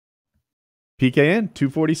PKN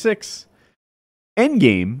 246.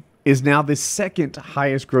 Endgame is now the second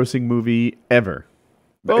highest grossing movie ever.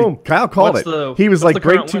 Boom. Kyle called he was like,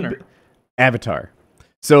 break two. Avatar.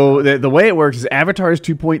 So the way it works is Avatar is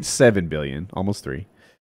 2.7 billion, almost 3.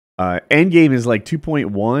 Endgame is like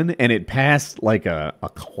 2.1, and it passed like a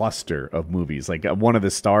cluster of movies. Like one of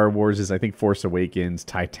the Star Wars is, I think, Force Awakens,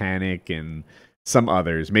 Titanic, and some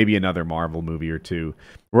others, maybe another Marvel movie or two.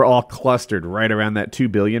 We're all clustered right around that 2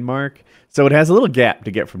 billion mark. So it has a little gap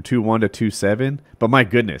to get from 2.1 to 2.7. But my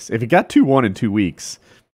goodness, if it got 2.1 in 2 weeks,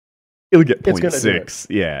 it'll get 0.6.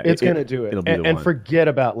 Yeah, it's going to do it. It'll be and forget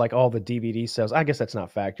about like all the DVD sales. I guess that's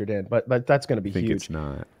not factored in, but that's going to be huge. It's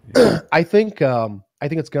not. Yeah. I think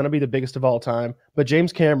it's going to be the biggest of all time. But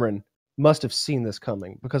James Cameron must have seen this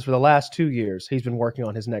coming, because for the last 2 years he's been working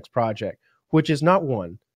on his next project, which is not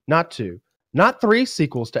 1, not 2, not 3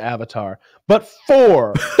 sequels to Avatar, but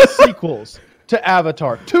 4 sequels to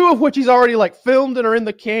Avatar, 2 of which he's already like filmed and are in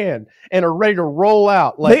the can and are ready to roll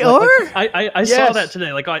out. They are? I saw that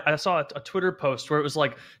today. Like I saw a Twitter post where it was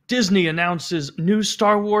like, Disney announces new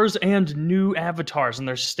Star Wars and new Avatars, and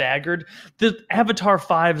they're staggered. The Avatar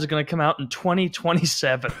 5 is going to come out in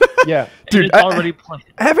 2027. Yeah. Dude, it's already planned.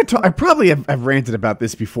 Avatar, I probably have ranted about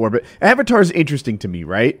this before, but Avatar is interesting to me,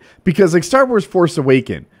 right? Because like Star Wars Force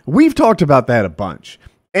Awakens, we've talked about that a bunch.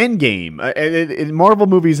 Endgame, in Marvel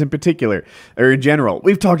movies in particular, or in general,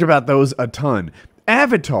 we've talked about those a ton.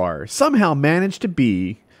 Avatar somehow managed to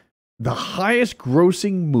be the highest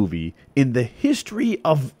grossing movie in the history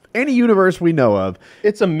of any universe we know of.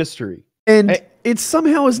 It's a mystery. And it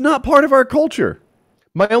somehow is not part of our culture.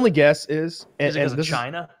 My only guess is it because of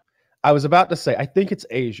China? I was about to say, I think it's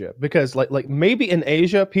Asia, because like maybe in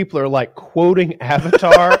Asia people are like quoting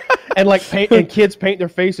Avatar and like kids paint their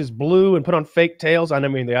faces blue and put on fake tails. I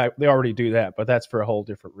mean, they already do that, but that's for a whole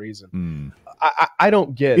different reason. I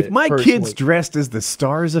don't get it. If my kids dressed as the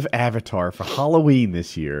stars of Avatar for Halloween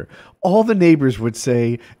this year, all the neighbors would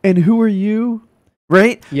say, "And who are you?"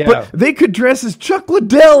 Right? Yeah. But they could dress as Chuck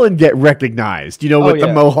Liddell and get recognized, with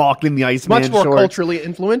the mohawk and the Iceman shorts. Much more shorts. Culturally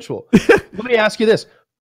influential. Let me ask you this.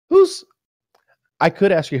 I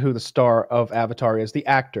could ask you who the star of Avatar is, the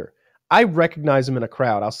actor. I recognize him in a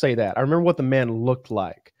crowd. I'll say that. I remember what the man looked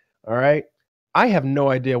like. All right? I have no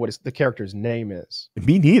idea what the character's name is.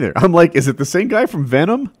 Me neither. I'm like, is it the same guy from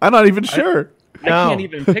Venom? I'm not even sure. I can't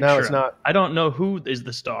even picture No, it's him. not. I don't know who is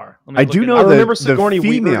the star. I do know the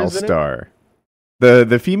female star.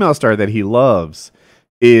 The female star that he loves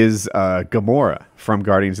is Gamora from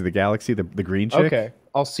Guardians of the Galaxy, the green chick. Okay.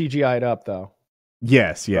 I'll CGI it up, though.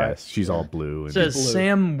 Yes. Right. She's all blue. It says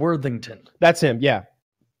Sam Worthington. That's him, yeah.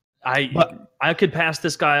 I could pass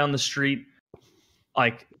this guy on the street,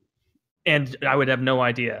 and I would have no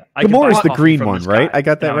idea. Gamora's the green one, right? I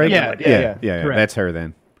got that right? Yeah. That's her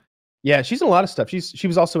then. Yeah, she's in a lot of stuff. She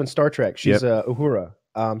was also in Star Trek. She's Uhura.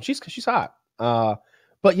 She's hot.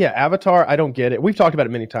 But yeah, Avatar, I don't get it. We've talked about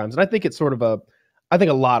it many times, and I think it's sort of I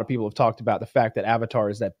think a lot of people have talked about the fact that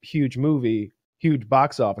Avatar is that huge movie, huge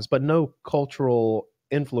box office, but no cultural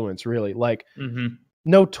influence really. Like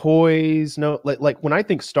no toys, no like when I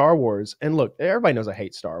think Star Wars, and look, everybody knows I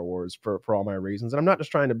hate Star Wars for all my reasons, and I'm not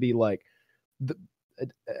just trying to be like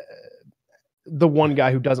the one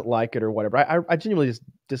guy who doesn't like it or whatever. I genuinely just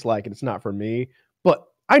dislike it. It's not for me, but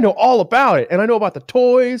I know all about it, and I know about the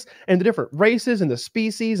toys and the different races and the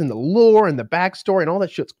species and the lore and the backstory and all that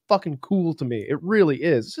shit's fucking cool to me. It really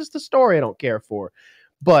is. It's just the story I don't care for.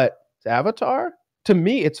 But Avatar, to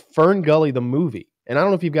me, it's Fern Gully the movie. And I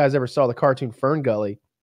don't know if you guys ever saw the cartoon Fern Gully.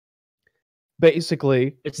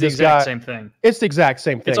 Basically, it's the exact same thing. It's the exact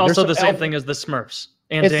same thing. It's also the same thing as the Smurfs.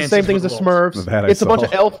 And it's the same thing as the Smurfs. It's a bunch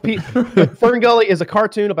of elf people. Fern Gully is a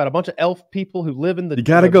cartoon about a bunch of elf people who live in the. You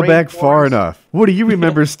got to go back far enough. What do you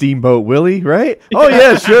remember, Steamboat Willie? Right? Oh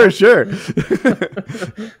yeah, sure.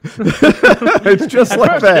 It's just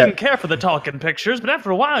like that. I didn't care for the talking pictures, but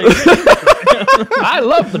after a while, I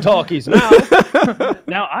love the talkies now.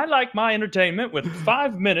 Now I like my entertainment with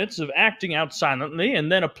 5 minutes of acting out silently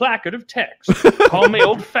and then a placard of text. Call me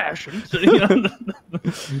old-fashioned.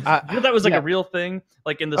 That was like a real thing.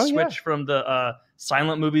 Like in the switch from the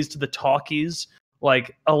silent movies to the talkies,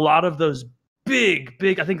 like a lot of those big,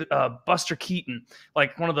 I think Buster Keaton,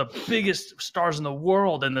 like one of the biggest stars in the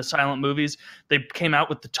world in the silent movies, they came out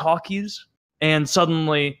with the talkies, and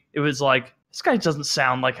suddenly it was like, this guy doesn't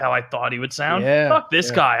sound like how I thought he would sound. Fuck this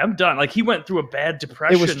guy. I'm done. Like he went through a bad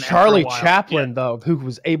depression. It was Charlie Chaplin, though, who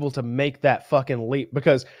was able to make that fucking leap,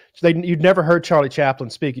 because you'd never heard Charlie Chaplin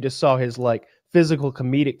speak. You just saw his like physical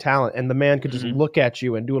comedic talent, and the man could just look at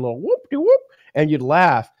you and do a little whoop de whoop, and you'd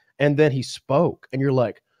laugh, and then he spoke, and you're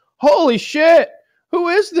like, holy shit, who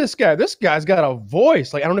is this guy? This guy's got a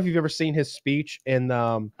voice. Like, I don't know if you've ever seen his speech in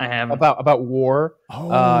I have about war.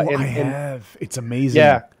 I have. It's amazing.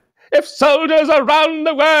 Yeah. If soldiers around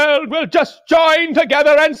the world will just join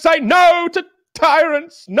together and say no to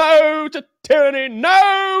tyrants, no to tyranny,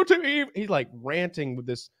 no to evil. He's like ranting with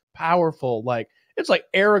this powerful, like, it's like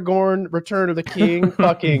Aragorn, Return of the King,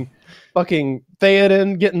 fucking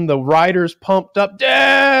Theoden getting the riders pumped up,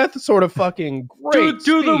 death sort of fucking great.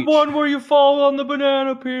 Do the one where you fall on the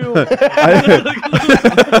banana peel.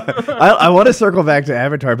 I want to circle back to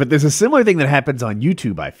Avatar, but there's a similar thing that happens on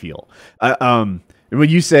YouTube, I feel. When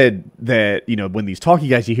you said that, you know, when these talkie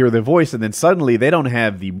guys, you hear their voice and then suddenly they don't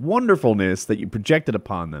have the wonderfulness that you projected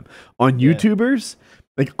upon them. On YouTubers,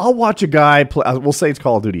 like, I'll watch a guy play, we'll say it's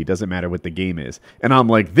Call of Duty, it doesn't matter what the game is, and I'm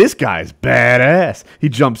like, this guy's badass. He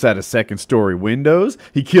jumps out of second-story windows.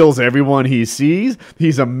 He kills everyone he sees.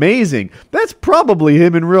 He's amazing. That's probably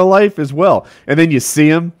him in real life as well. And then you see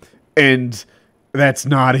him, and that's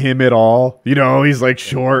not him at all. You know, he's like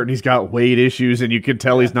short, and he's got weight issues, and you can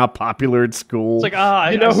tell he's not popular at school. It's like,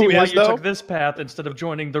 I see why you took this path instead of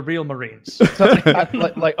joining the real Marines. So,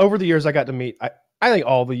 like over the years, I got to meet, I think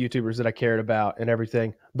all the YouTubers that I cared about and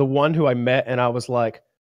everything. The one who I met and I was like,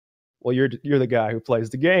 well, you're the guy who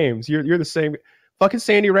plays the games. You're the same. Fucking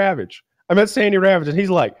Sandy Ravage. I met Sandy Ravage and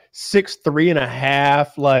he's like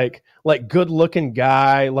 6'3.5", like good looking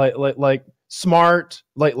guy, like smart,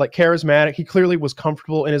 like charismatic. He clearly was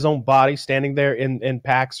comfortable in his own body, standing there in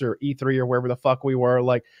PAX or E3 or wherever the fuck we were.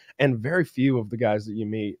 Like, and very few of the guys that you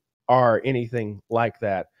meet are anything like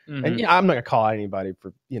that. Mm-hmm. And I'm not gonna call out anybody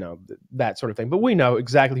for, you know, that sort of thing, but we know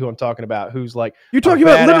exactly who I'm talking about. Who's like, you're talking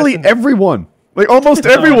about literally everyone, like almost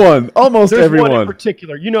everyone, almost There's everyone. One in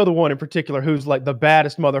particular, you know, the one in particular who's like the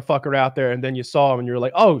baddest motherfucker out there, and then you saw him and you're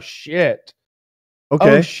like, oh shit,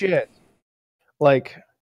 okay, oh shit. Like,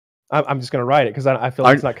 I'm just gonna write it because I feel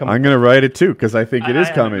like it's not coming. I'm gonna write it too because I think it is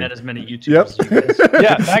coming. Met as many YouTubers. Yep.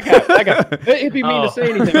 Yeah, that guy. It'd be mean to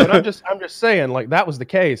say anything, but I'm just saying, like, that was the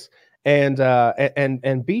case. And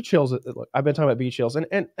Beach Hills. Look, I've been talking about Beach Hills, and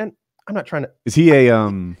I'm not trying to. Is he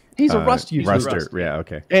a He's a Rust user. Ruster, yeah,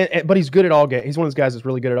 okay. But he's good at all games. He's one of those guys that's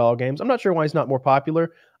really good at all games. I'm not sure why he's not more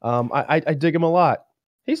popular. I dig him a lot.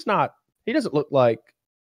 He's not. He doesn't look like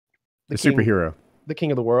the superhero, the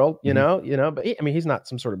king of the world. You know. But he's not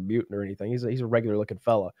some sort of mutant or anything. He's a regular looking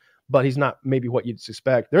fella. But he's not maybe what you'd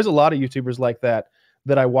suspect. There's a lot of YouTubers like that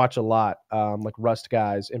I watch a lot, like Rust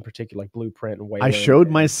guys in particular, like Blueprint and Wayland. I showed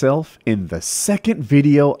myself in the second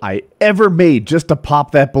video I ever made just to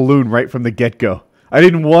pop that balloon right from the get-go. I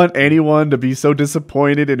didn't want anyone to be so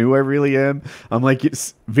disappointed in who I really am. I'm like,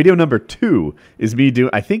 video number 2 is me doing,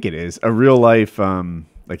 I think it is, a real-life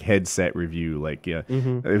like headset review. Like,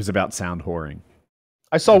 It was about sound whoring.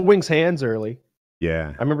 I saw Wings' hands early.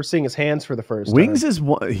 Yeah, I remember seeing his hands for the first Wings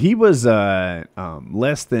time. He was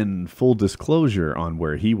less than full disclosure on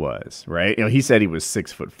where he was, right? You know, he said he was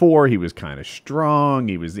 6'4", he was kind of strong,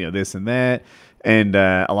 he was, you know, this and that, and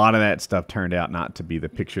a lot of that stuff turned out not to be the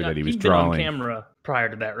picture that he was drawing. He'd been on camera prior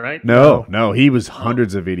to that, right? No, he was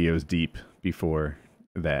hundreds of videos deep before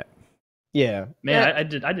that. Yeah, man, I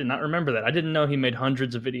did not remember that. I didn't know he made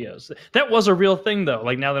hundreds of videos. That was a real thing, though.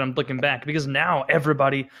 Like, now that I'm looking back, because now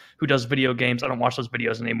everybody who does video games, I don't watch those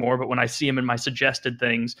videos anymore, but when I see them in my suggested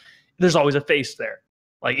things, there's always a face there.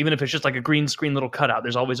 Like, even if it's just like a green screen little cutout,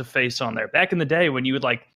 there's always a face on there. Back in the day, when you would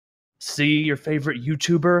like see your favorite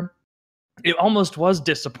YouTuber, it almost was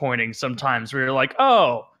disappointing sometimes. Where you're like,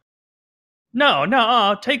 oh,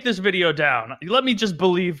 no, take this video down. Let me just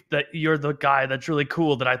believe that you're the guy that's really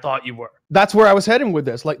cool that I thought you were. That's where I was heading with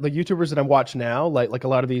this. Like, the YouTubers that I watch now, like a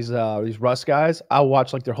lot of these Rust guys, I'll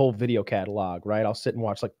watch like their whole video catalog, right? I'll sit and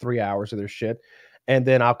watch like 3 hours of their shit, and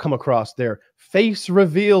then I'll come across their face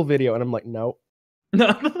reveal video, and I'm like, no,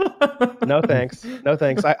 thanks, no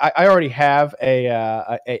thanks. I already have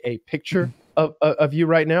a picture of you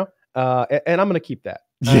right now, and I'm gonna keep that.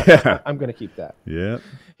 Yeah, I'm gonna keep that. Yeah.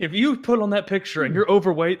 If you put on that picture and you're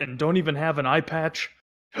overweight and don't even have an eye patch,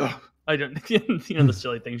 I don't, the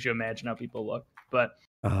silly things you imagine how people look. But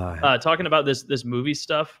talking about this movie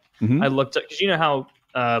stuff, I looked at, because you know how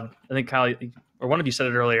I think Kyle or one of you said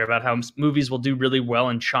it earlier about how movies will do really well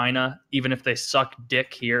in China even if they suck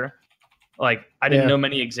dick here. Like, I didn't know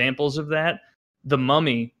many examples of that. The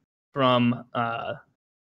Mummy from The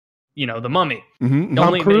Mummy.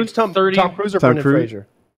 Tom Cruise or Brendan Fraser?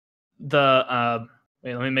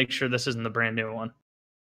 Wait, let me make sure this isn't the brand new one.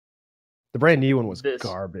 The brand new one was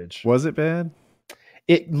garbage. Was it bad?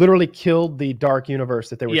 It literally killed the dark universe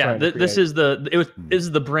that they were trying to create. This is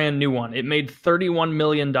the brand new one. It made $31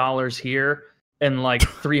 million here and like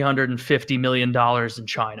 $350 million in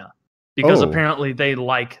China. because apparently they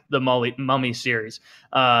like the Mummy series.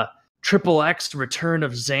 Triple X: Return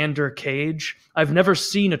of Xander Cage. I've never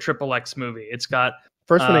seen a Triple X movie. It's got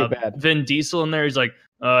first one ain't bad. Vin Diesel in there. He's like,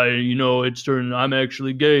 I'm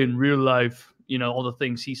actually gay in real life. All the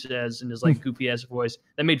things he says in his like goofy ass voice.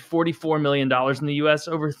 That made $44 million in the U.S.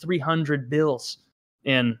 over 300 bills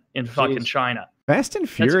in fucking China. Fast and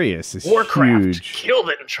Furious is Warcraft huge. Killed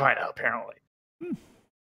it in China apparently.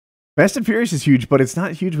 Fast and Furious is huge, but it's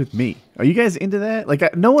not huge with me. Are you guys into that?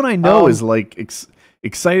 Like, no one I know is like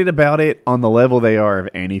excited about it on the level they are of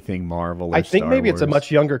anything Marvel. Or I think Star maybe Wars. it's a much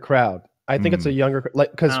younger crowd. I think it's a younger,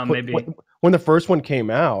 like, because when the first one came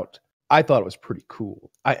out, I thought it was pretty cool.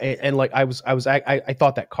 I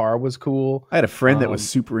thought that car was cool. I had a friend that was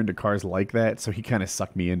super into cars like that, so he kind of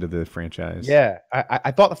sucked me into the franchise. Yeah,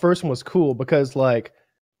 I thought the first one was cool because, like,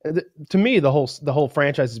 to me, the whole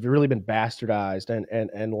franchise has really been bastardized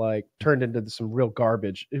and like turned into some real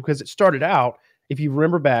garbage because it started out. If you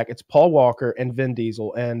remember back, it's Paul Walker and Vin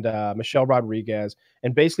Diesel and Michelle Rodriguez.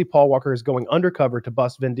 And basically, Paul Walker is going undercover to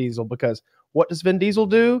bust Vin Diesel because what does Vin Diesel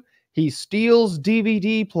do? He steals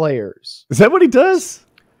DVD players. Is that what he does?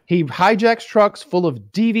 He hijacks trucks full of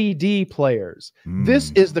DVD players.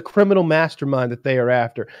 This is the criminal mastermind that they are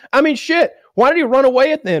after. I mean, shit. Why did he run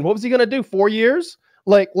away at then? What was he going to do? 4 years?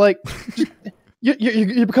 Like, just,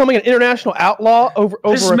 you're becoming an international outlaw over.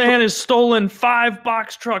 This man has stolen 5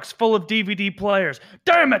 box trucks full of DVD players.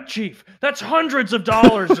 Damn it, Chief! That's hundreds of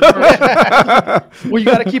dollars. Well, you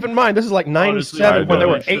got to keep in mind this is like '97 when they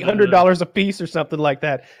were $800 a piece or something like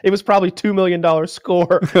that. It was probably $2 million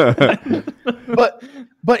score.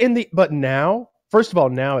 but now, first of all,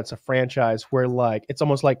 now it's a franchise where like it's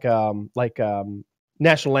almost like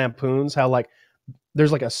National Lampoons, how like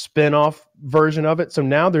there's like a spin-off version of it. So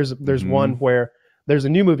now there's one where there's a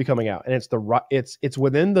new movie coming out, and it's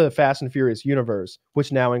within the Fast and Furious universe,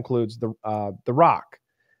 which now includes the Rock,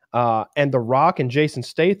 and the Rock and Jason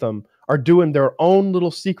Statham are doing their own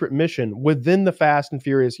little secret mission within the Fast and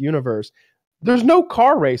Furious universe. There's no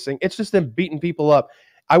car racing; it's just them beating people up.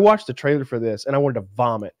 I watched the trailer for this, and I wanted to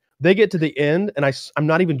vomit. They get to the end, and I'm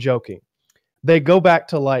not even joking. They go back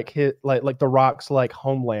to like the Rock's like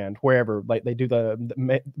homeland, wherever like they do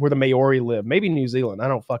where the Maori live, maybe New Zealand. I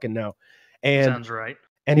don't fucking know. And sounds right.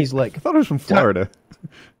 And he's like, I thought it was from Florida.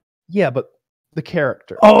 Yeah, but the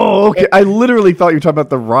character. Oh, okay. I literally thought you were talking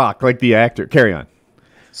about The Rock, like the actor. Carry on.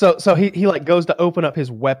 So he like goes to open up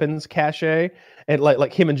his weapons cache, and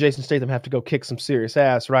like him and Jason Statham have to go kick some serious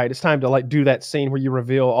ass, right? It's time to like do that scene where you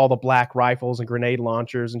reveal all the black rifles and grenade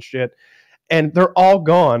launchers and shit. And they're all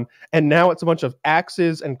gone. And now it's a bunch of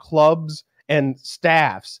axes and clubs and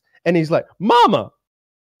staffs. And he's like, Mama,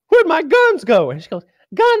 where'd my guns go? And she goes,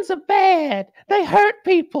 guns are bad. They hurt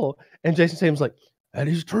people. And Jason Statham's like, that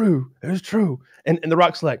is true. That is true. And The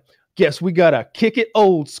Rock's like, guess we gotta kick it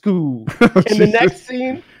old school. In the next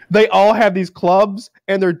scene, they all have these clubs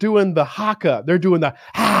and they're doing the haka. They're doing the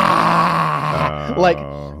like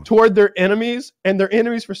toward their enemies, and their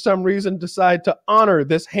enemies for some reason decide to honor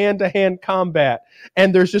this hand-to-hand combat.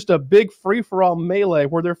 And there's just a big free-for-all melee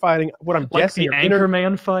where they're fighting what I'm like guessing the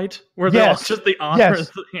Anchorman fight, where they're all just the honor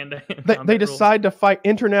of the hand-to-hand. They decide to fight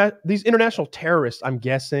these international terrorists, I'm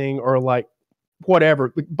guessing, or like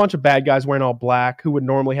whatever, a bunch of bad guys wearing all black who would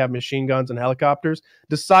normally have machine guns and helicopters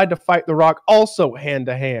decide to fight The Rock also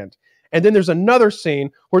hand-to-hand. And then there's another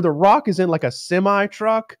scene where The Rock is in like a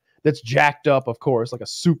semi-truck that's jacked up, of course, like a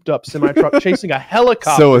souped-up semi-truck chasing a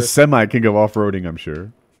helicopter. So a semi can go off-roading, I'm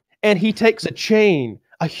sure. And he takes a chain,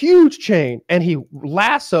 a huge chain, and he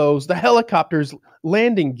lassos the helicopter's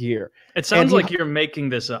landing gear. It sounds like you're making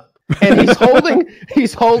this up. And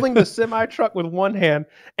he's holding the semi-truck with one hand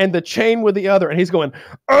and the chain with the other, and he's going,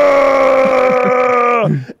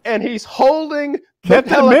 and he's holding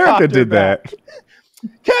Captain America did that.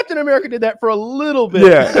 Captain America did that for a little bit.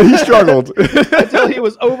 Yeah, he struggled until he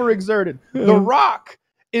was overexerted. The Rock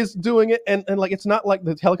is doing it, and like it's not like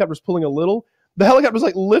the helicopter's pulling a little. The helicopter's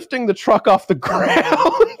like lifting the truck off the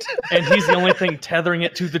ground. And he's the only thing tethering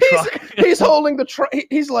it to the truck. He's holding the truck.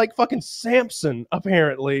 He's like fucking Samson,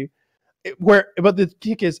 apparently. But the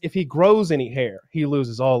kick is, if he grows any hair, he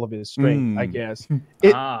loses all of his strength, I guess.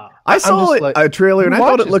 I saw a trailer, and I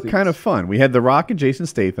thought it looked kind of fun. We had The Rock and Jason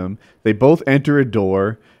Statham. They both enter a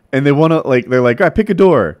door, and they want to, like, they're like, all right, pick a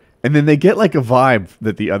door. And then they get, like, a vibe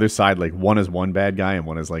that the other side, like, one is one bad guy and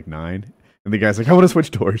one is, like, 9. And the guy's like, I want to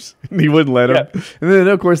switch doors. And he wouldn't let him. Yeah. And then,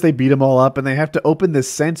 of course, they beat them all up, and they have to open this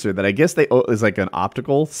sensor that I guess is like an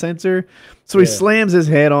optical sensor. So he slams his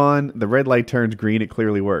head on. The red light turns green. It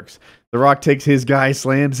clearly works. The Rock takes his guy,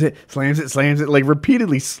 slams it, like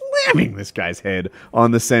repeatedly slams slamming this guy's head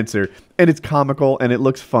on the sensor, and it's comical and it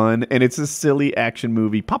looks fun and it's a silly action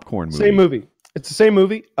movie, popcorn movie. Same movie. It's the same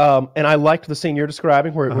movie. And I liked the scene you're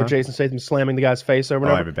describing where Jason Statham's slamming the guy's face over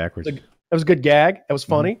and over. I have it backwards. That was a good gag. It was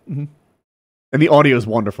funny. Mm-hmm. And the audio is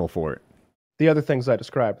wonderful for it. The other things I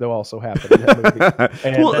described, they'll also happen in that movie.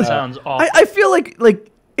 And, well, that sounds awful. I feel like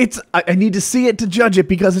it's. I need to see it to judge it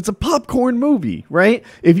because it's a popcorn movie, right?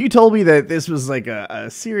 If you told me that this was like a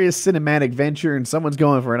serious cinematic venture and someone's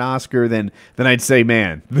going for an Oscar, then I'd say,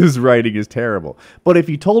 man, this writing is terrible. But if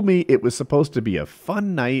you told me it was supposed to be a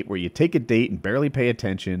fun night where you take a date and barely pay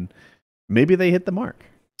attention, maybe they hit the mark.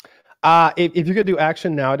 If you're gonna do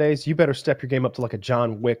action nowadays, you better step your game up to like a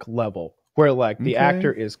John Wick level, where like the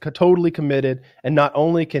actor is totally committed, and not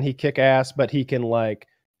only can he kick ass, but he can like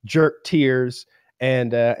jerk tears.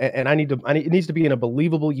 And it needs to be in a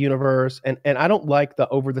believable universe. And I don't like the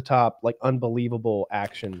over the top, like unbelievable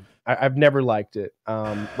action. I've never liked it.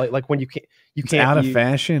 Like when you can't out of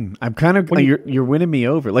fashion. I'm kind of you're winning me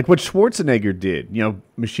over. Like what Schwarzenegger did,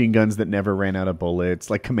 machine guns that never ran out of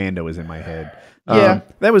bullets. Like Commando is in my head. Yeah,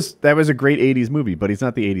 that was a great '80s movie, but he's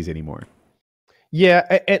not the '80s anymore.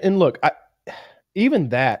 Yeah, and look, even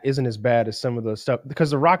that isn't as bad as some of the stuff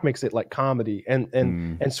because The Rock makes it like comedy, and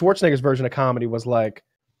Schwarzenegger's version of comedy was like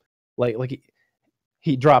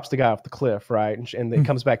he drops the guy off the cliff, right, and then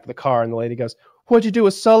comes back to the car, and the lady goes, "What'd you do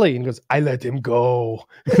with Sully?" And he goes, "I let him go."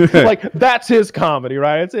 Like that's his comedy,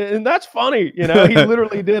 right? And that's funny, He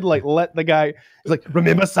literally did like let the guy. He's like,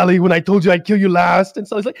 "Remember Sully when I told you I'd kill you last?" And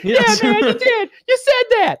Sully's like, "Yeah, man, you did. You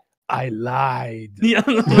said that." I lied. Yeah,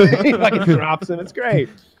 he fucking drops him. It's great,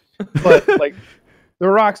 but like. The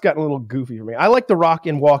Rock's gotten a little goofy for me. I like The Rock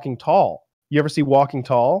in Walking Tall. You ever see Walking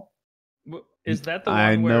Tall? Is that the one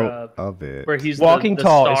I know of it. Where he's Walking the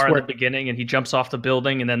Tall star in the beginning and he jumps off the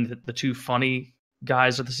building and then the two funny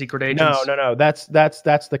guys are the secret agents? No. That's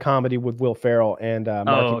the comedy with Will Ferrell and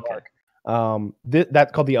Marky Mark.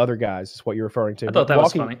 That's called The Other Guys is what you're referring to. I thought that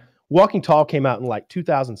was funny. Walking Tall came out in like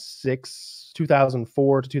 2006,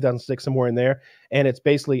 2004 to 2006, somewhere in there. And it's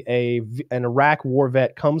basically an Iraq war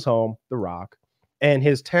vet comes home, The Rock, and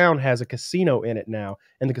his town has a casino in it now.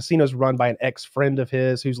 And the casino's run by an ex-friend of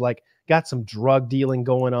his who's like got some drug dealing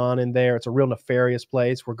going on in there. It's a real nefarious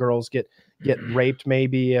place where girls get raped,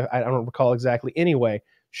 maybe. I don't recall exactly. Anyway,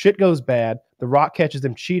 shit goes bad. The Rock catches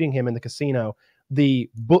them cheating him in the casino. The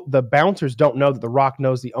bouncers don't know that The Rock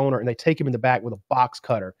knows the owner, and they take him in the back with a box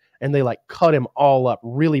cutter, and they like cut him all up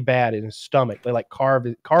really bad in his stomach. They like carve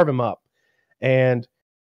him up. And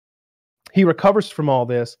he recovers from all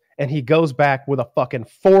this, and he goes back with a fucking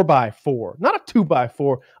 4x4, not a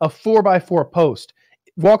 2x4, a 4x4 post,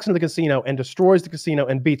 walks into the casino and destroys the casino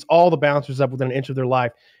and beats all the bouncers up within an inch of their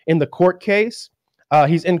life. In the court case,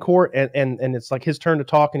 he's in court, and it's like his turn to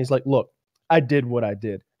talk, and he's like, "Look, I did what I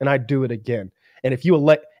did, and I do it again. And if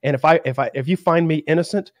you find me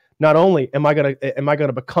innocent, not only am I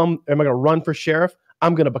gonna run for sheriff,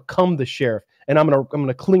 I'm gonna become the sheriff, and I'm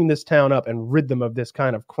gonna clean this town up and rid them of this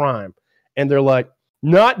kind of crime." And they're like,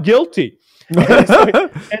 "Not guilty."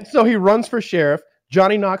 And so he runs for sheriff.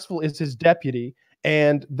 Johnny Knoxville is his deputy,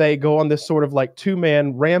 and they go on this sort of like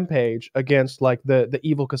 2-man rampage against like the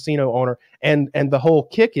evil casino owner. And the whole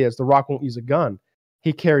kick is The Rock won't use a gun.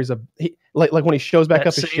 He carries like when he shows back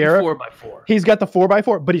up as sheriff, 4x4. He's got the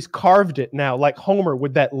 4x4, but he's carved it now, like Homer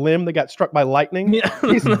with that limb that got struck by lightning. Yeah.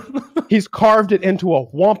 He's carved it into a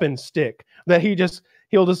wampum stick that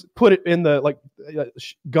he'll just put it in the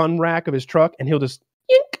gun rack of his truck, and he'll just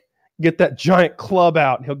get that giant club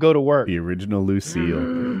out, and he'll go to work. The original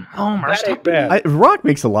Lucille. Homer, stop bad. Rock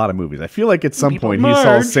makes a lot of movies. I feel like at some point he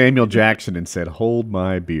saw Samuel Jackson and said, "Hold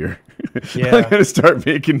my beer." Yeah. I'm going to start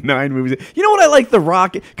making 9 movies. You know what I like The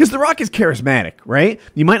Rock? Because The Rock is charismatic, right?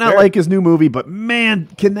 You might not like his new movie, but man,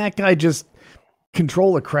 can that guy just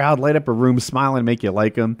control a crowd, light up a room, smile, and make you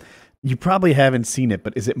like him. You probably haven't seen it,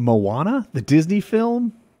 but is it Moana, the Disney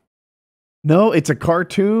film? No, it's a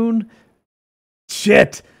cartoon.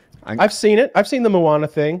 Shit. I've seen it. I've seen the Moana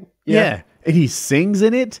thing. Yeah. And he sings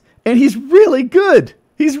in it, and he's really good.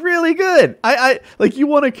 He's really good. I like, you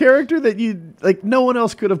want a character that you like, no one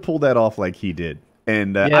else could have pulled that off like he did.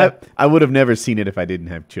 And I would have never seen it if I didn't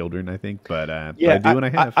have children, I think. But I do, and I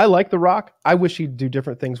have. I like The Rock. I wish he'd do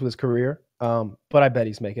different things with his career. But I bet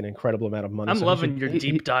he's making an incrable amount of money. I'm loving your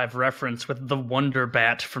deep dive reference with the Wonder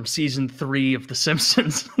Bat from season 3 of The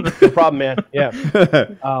Simpsons. No problem, man. Yeah.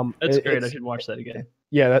 That's great. I should watch that again.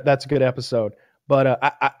 Yeah, that's a good episode. But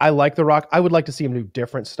I like The Rock. I would like to see him do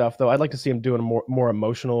different stuff, though. I'd like to see him doing a more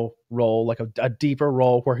emotional role, like a deeper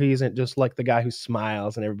role where he isn't just like the guy who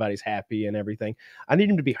smiles and everybody's happy and everything. I need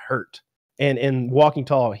him to be hurt. And in Walking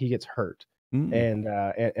Tall, he gets hurt. And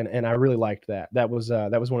I really liked that. That was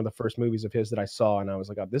one of the first movies of his that I saw, and I was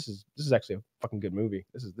like, oh, this is actually a fucking good movie.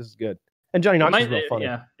 This is good. And Johnny Knoxville is real funny.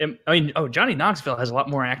 Yeah, Johnny Knoxville has a lot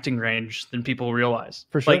more acting range than people realize.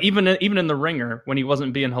 For sure. Like even in The Ringer, when he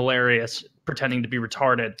wasn't being hilarious, pretending to be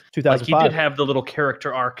retarded, 2005. Like he did have the little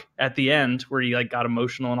character arc at the end where he like got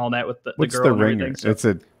emotional and all that with the What's girl. The and Ringer?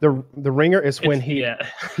 So The Ringer is when he go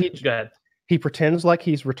ahead. He pretends like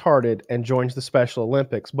he's retarded and joins the Special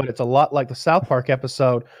Olympics, but it's a lot like the South Park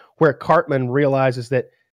episode where Cartman realizes that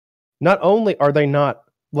not only are they not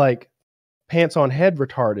like pants on head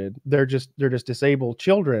retarded, they're just disabled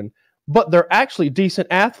children, but they're actually decent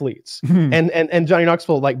athletes. And Johnny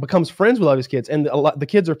Knoxville like becomes friends with all these kids, and the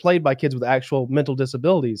kids are played by kids with actual mental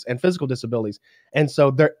disabilities and physical disabilities, and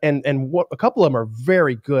so they're a couple of them are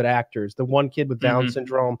very good actors. The one kid with Down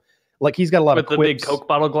syndrome, like he's got a lot of quips. The big Coke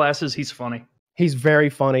bottle glasses. He's funny. He's very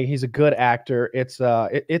funny. He's a good actor. It's a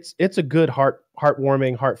good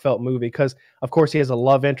heartwarming, heartfelt movie because of course he has a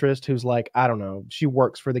love interest who's like, I don't know, she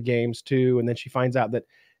works for the games too, and then she finds out that,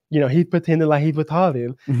 you know, he pretended like he's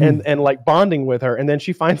retarded and like bonding with her, and then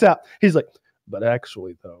she finds out he's like, but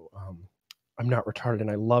actually though, I'm not retarded and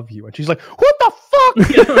I love you, and she's like, what the fuck?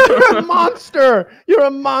 You're a monster. You're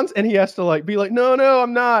a monster, and he has to like be like, no,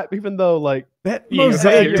 I'm not, even though like. That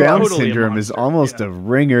Mosaic Down syndrome is almost a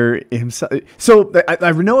ringer himself. So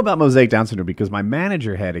I know about Mosaic Down syndrome because my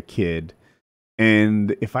manager had a kid,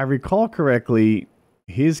 and if I recall correctly,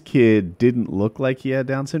 his kid didn't look like he had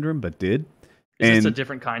Down syndrome, but did. Is this a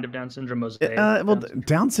different kind of Down syndrome, Mosaic?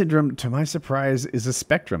 Down syndrome, to my surprise, is a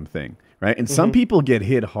spectrum thing, right? And some people get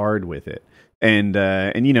hit hard with it, and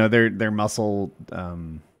you know their muscle.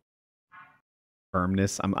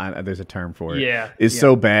 Firmness, there's a term for it, is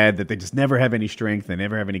so bad that they just never have any strength, they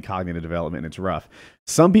never have any cognitive development, and it's rough.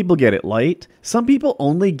 Some people get it light, some people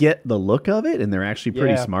only get the look of it and they're actually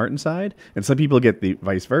pretty smart inside, and some people get the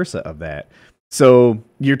vice versa of that. So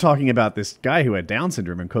you're talking about this guy who had Down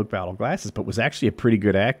syndrome and Coke bottle glasses but was actually a pretty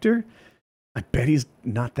good actor. I bet he's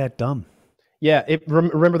not that dumb.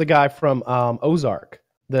 Remember the guy from Ozark,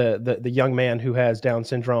 the young man who has Down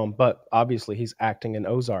syndrome, but obviously he's acting in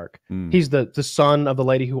Ozark. He's the son of the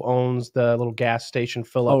lady who owns the little gas station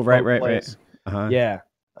fill-up. Oh, right. Uh-huh. Yeah.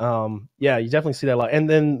 You definitely see that a lot. And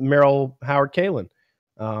then Meryl Howard Kalin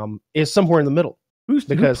is somewhere in the middle. Is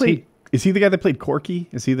he the guy that played Corky?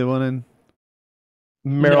 Is he the one in?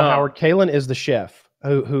 Meryl Howard Kalin is the chef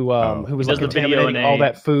who was like contaminating all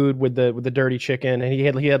that food with the dirty chicken, and he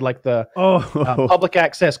had like the public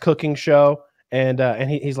access cooking show. And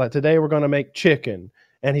he's like, today we're going to make chicken.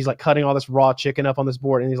 And he's like cutting all this raw chicken up on this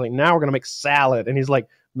board. And he's like, now we're going to make salad. And he's like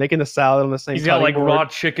making the salad on the same. He's got like raw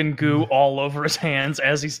chicken goo all over his hands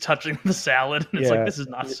as he's touching the salad. And it's like, this is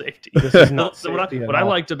not safety. This is not safety. What I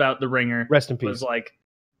liked about The Ringer, rest in peace, was like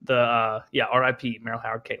the R.I.P. Meryl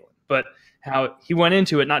Howard Kalin. But how he went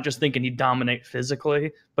into it not just thinking he'd dominate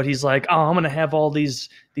physically, but he's like, oh, I'm gonna have all these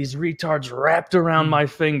retards wrapped around my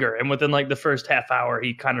finger. And within like the first half hour,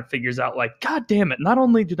 he kind of figures out like, God damn it, not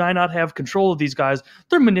only did I not have control of these guys,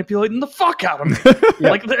 they're manipulating the fuck out of me.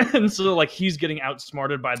 And so like he's getting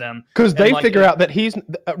outsmarted by them. Because they figure out that he's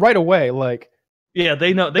right away, like, yeah,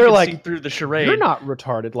 they know they can see through the charade. You're not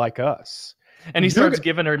retarded like us. And he starts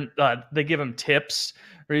giving her they give him tips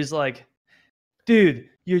where he's like, dude,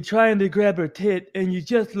 you're trying to grab her tit and you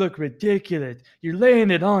just look ridiculous. You're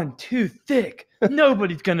laying it on too thick.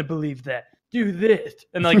 Nobody's going to believe that. Do this.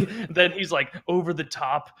 And like then he's like over the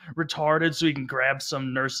top retarded so he can grab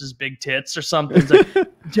some nurse's big tits or something. He's like,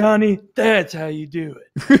 Johnny, that's how you do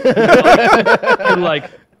it. And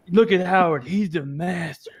like, look at Howard. He's the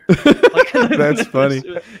master. Like, that's funny.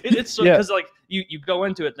 It's so because like you go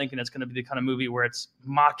into it thinking it's going to be the kind of movie where it's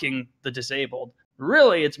mocking the disabled.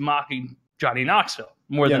 Really, it's mocking Johnny Knoxville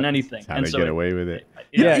more than anything. How they get away with it.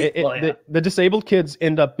 The disabled kids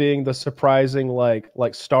end up being the surprising like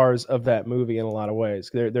stars of that movie in a lot of ways.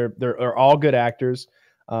 They're all good actors,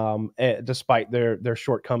 despite their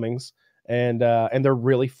shortcomings, and they're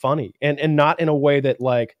really funny and not in a way that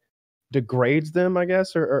like degrades them, I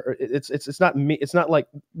guess, or it's not me. It's not like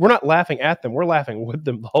we're not laughing at them. We're laughing with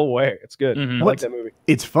them the whole way. It's good. I like that movie.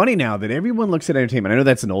 It's funny now that everyone looks at entertainment. I know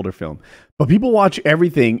that's an older film, but people watch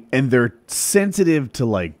everything and they're sensitive to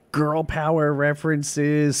like girl power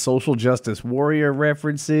references, social justice warrior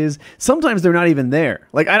references. Sometimes they're not even there.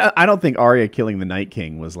 Like I don't think Arya killing the Night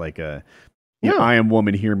King was like a I am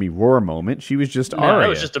woman, hear me roar moment. She was just Arya. It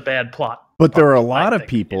was just a bad plot. But there are a lot of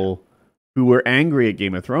people who were angry at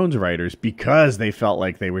Game of Thrones writers because they felt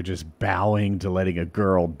like they were just bowing to letting a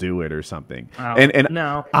girl do it or something. Oh, and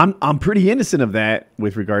no. I'm pretty innocent of that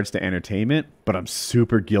with regards to entertainment, but I'm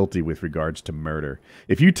super guilty with regards to murder.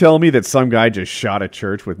 If you tell me that some guy just shot a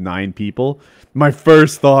church with 9 people, my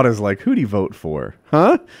first thought is like, who'd he vote for?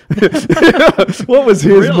 Huh? What was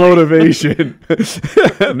his motivation?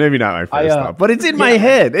 Maybe not my first thought, but it's in my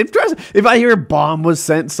head. If I hear a bomb was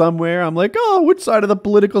sent somewhere, I'm like, oh, which side of the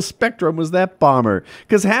political spectrum was that bomber?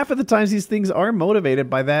 Because half of the times these things are motivated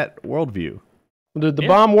by that worldview. Did the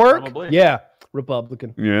bomb work? Probably. Yeah.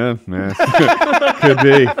 Republican. Yeah, could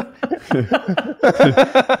be.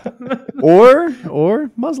 or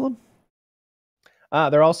Muslim.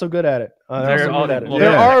 They're also good at it.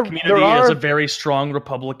 The community is a very strong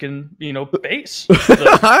Republican, base.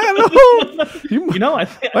 I don't know. I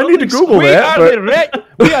need to Google that.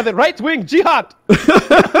 We are the right-wing jihad.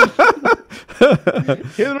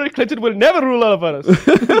 Hillary Clinton will never rule over us.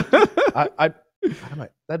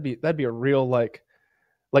 That'd be a real like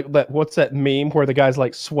that. What's that meme where the guy's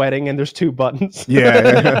like sweating and there's 2 buttons?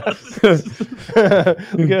 Yeah.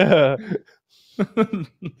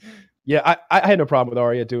 Yeah, I had no problem with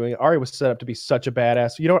Arya doing it. Arya was set up to be such a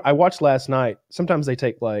badass. I watched last night. Sometimes they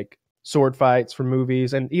take like sword fights from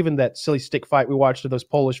movies, and even that silly stick fight we watched of those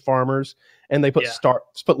Polish farmers, and they put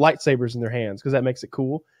lightsabers in their hands because that makes it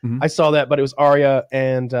cool. Mm-hmm. I saw that, but it was Arya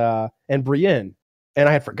and Brienne, and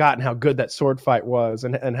I had forgotten how good that sword fight was,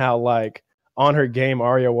 and how like on her game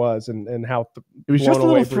Arya was, and how it was just a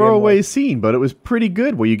little throwaway scene, but it was pretty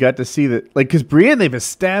good where you got to see that, like, because Brienne they've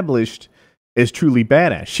established is truly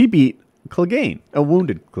badass. She beat Clegane, a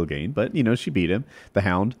wounded Clegane, but she beat him, the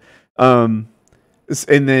Hound. And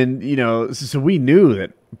then so we knew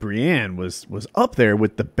that Brienne was up there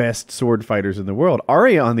with the best sword fighters in the world.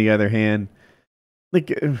 Arya, on the other hand,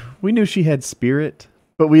 like we knew she had spirit,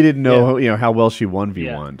 but we didn't know how well she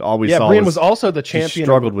 1v1'd. All we saw Brienne was also the champion. She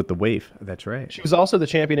struggled with the wave. That's right. She was also the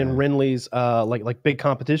champion in Renly's like big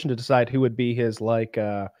competition to decide who would be his like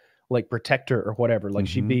protector or whatever. Like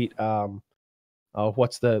she beat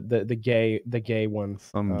what's the gay one?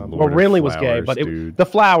 Renly was gay, but the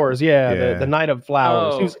Flowers, the Knight of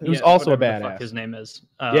Flowers. Who's also a badass. Fuck his name is.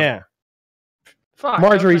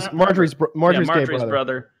 Marjorie's gay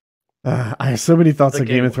brother. I have so many thoughts on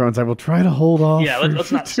Game of Thrones. I will try to hold off. Yeah,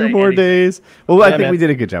 let's not 2 more days. Well, I think we did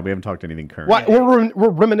a good job. We haven't talked anything current. We're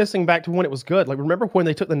reminiscing back to when it was good. Like, remember when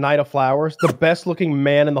they took the Knight of Flowers, the best looking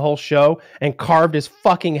man in the whole show, and carved his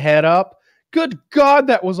fucking head up? Good God,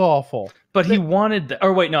 that was awful. But he wanted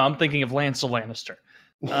or wait, no, I'm thinking of Lancel Lannister.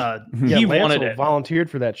 He wanted it. Volunteered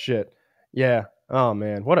for that shit. Yeah. Oh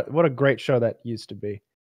man, what a great show that used to be.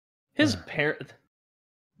 His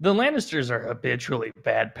the Lannisters are habitually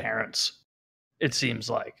bad parents. It seems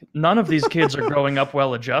like none of these kids are growing up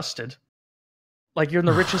well adjusted. Like, you're in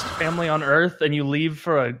the richest family on earth, and you leave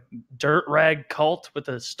for a dirt rag cult with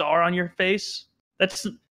a star on your face. That's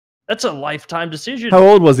a lifetime decision. How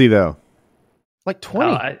old was he though? Like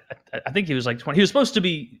 20. I think he was like 20. He was supposed to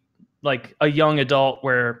be like a young adult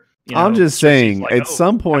where, I'm just saying, like, at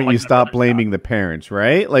some point you stop blaming the parents,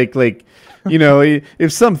 right? Like,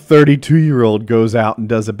 if some 32-year-old goes out and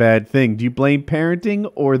does a bad thing, do you blame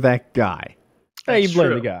parenting or that guy? Hey, you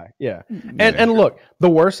blame the guy. Yeah. And look, the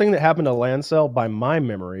worst thing that happened to Lancel, by my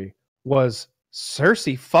memory, was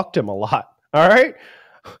Cersei fucked him a lot. All right?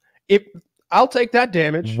 I'll take that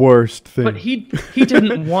damage. Worst thing. But he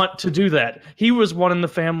didn't want to do that. He was one in the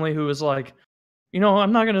family who was like,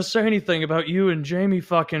 I'm not going to say anything about you and Jaime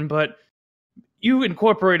fucking, but you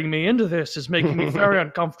incorporating me into this is making me very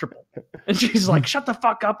uncomfortable. And she's like, shut the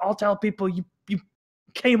fuck up. I'll tell people you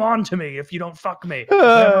came on to me if you don't fuck me.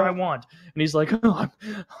 Whatever I want. And he's like,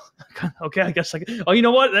 okay, I guess you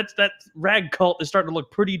know what? That rag cult is starting to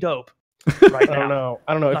look pretty dope. Right now.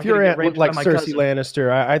 I don't know. If your aunt looked like Cersei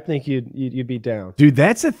Lannister, I think you'd be down. Dude,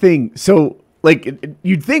 that's the thing. So, like,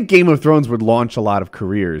 you'd think Game of Thrones would launch a lot of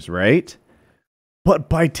careers, right? But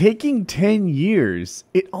by taking 10 years,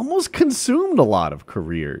 it almost consumed a lot of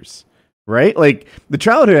careers, right? Like, the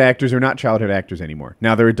childhood actors are not childhood actors anymore.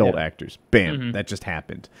 Now they're adult actors. Bam, that just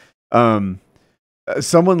happened.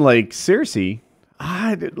 Someone like Cersei,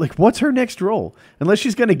 like, what's her next role? Unless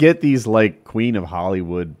she's going to get these, like, Queen of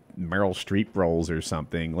Hollywood Meryl Streep roles or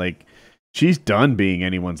something. Like, she's done being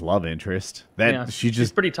anyone's love interest.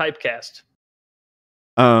 She's pretty typecast.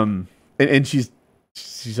 And she's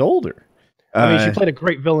older. I mean, she played a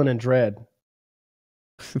great villain in Dredd.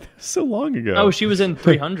 So long ago. Oh, she was in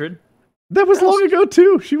 300. That was long ago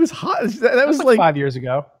too. She was hot. That was like 5 years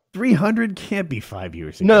ago. 300 can't be 5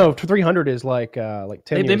 years ago. No, 300 is like 10 years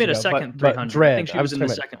ago. They made a second 300. Dredd, I think she was in the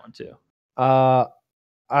second one too.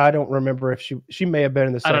 I don't remember if she may have been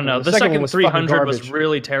in the second. I don't know. The second 300 was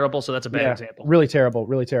really terrible, so that's a bad example. Really terrible,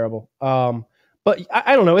 really terrible. But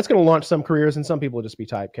I don't know. It's going to launch some careers, and some people will just be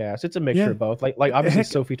typecast. It's a mixture of both. Like obviously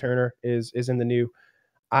Sophie Turner is in the new.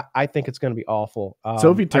 I think it's going to be awful.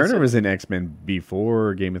 Sophie Turner was in X-Men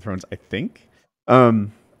before Game of Thrones, I think.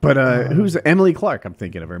 But who's Emily Clark? I'm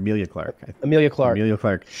thinking of her. Amelia Clark. Amelia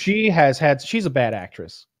Clark. She's a bad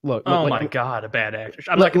actress. Look, my God, a bad actress.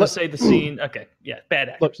 I'm not going to say the scene. Okay, yeah, bad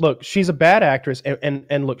actress. Look, she's a bad actress,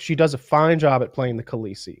 and look, she does a fine job at playing the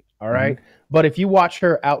Khaleesi. All right, but if you watch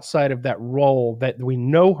her outside of that role that we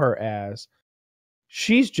know her as,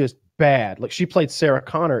 she's just bad. Like, she played Sarah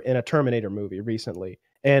Connor in a Terminator movie recently,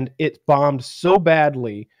 and it bombed so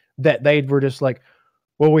badly that they were just like,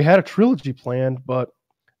 well, we had a trilogy planned, but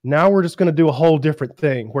now we're just going to do a whole different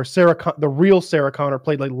thing where the real Sarah Connor,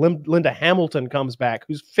 played like Linda Hamilton, comes back,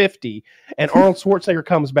 who's 50, and Arnold Schwarzenegger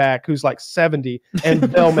comes back, who's like 70, and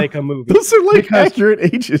they'll make a movie. Those are like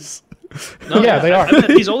accurate ages. No, yeah, they are.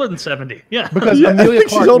 He's older than 70. Yeah, because Amelia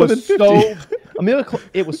Clark was so.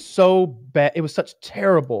 It was so bad. It was such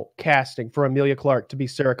terrible casting for Amelia Clark to be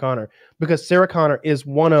Sarah Connor, because Sarah Connor is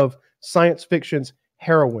one of science fiction's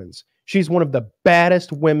heroines. She's one of the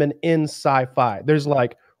baddest women in sci-fi. There's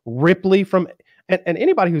like Ripley from, and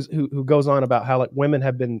anybody who goes on about how like women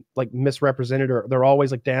have been like misrepresented, or they're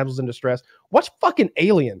always like damsels in distress. Watch fucking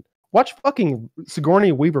Alien. Watch fucking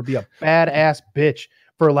Sigourney Weaver be a badass bitch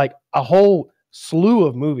for like a whole slew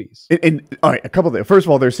of movies. And all right, a couple of things. First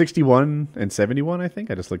of all, there's 61 and 71, I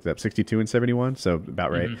think. I just looked it up. 62 and 71, so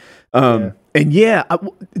about right.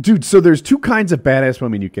 Dude, so there's two kinds of badass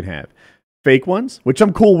women you can have. Fake ones, which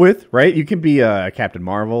I'm cool with, right? You can be Captain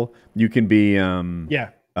Marvel. You can be like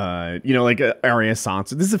Arya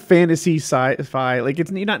Sansa. This is a fantasy sci-fi. Like,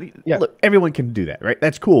 it's not. Yeah. Look, everyone can do that, right?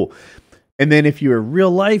 That's cool. And then if you're a real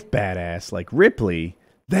life badass like Ripley,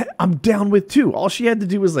 that I'm down with too. All she had to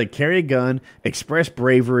do was like carry a gun, express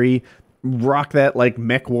bravery, rock that like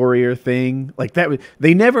mech warrior thing. Like that.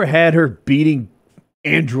 They never had her beating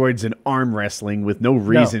androids and arm wrestling with no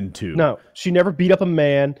reason to. No, she never beat up a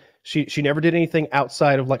man. She never did anything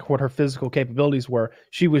outside of like what her physical capabilities were.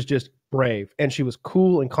 She was just brave, and she was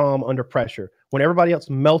cool and calm under pressure. When everybody else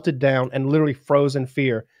melted down and literally froze in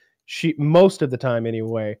fear, most of the time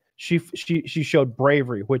anyway, she showed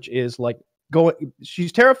bravery, which is like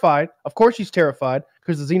she's terrified. Of course she's terrified,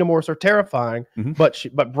 because the xenomorphs are terrifying,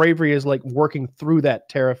 but bravery is like working through that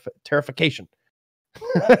terrification.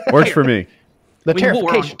 Works for me. The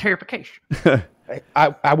terrification.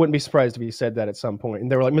 I wouldn't be surprised if he said that at some point.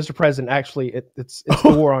 And they were like, Mr. President, actually, it's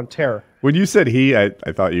the war on terror. When you said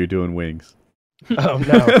I thought you were doing wings. Oh,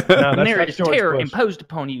 no. When there is terror imposed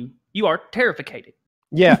upon you, you are terrificated.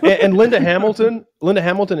 Yeah, and Linda Hamilton,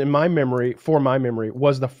 in my memory,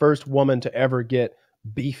 was the first woman to ever get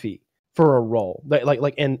beefy for a role.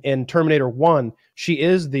 Like in Terminator 1, she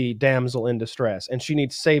is the damsel in distress, and she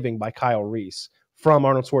needs saving by Kyle Reese from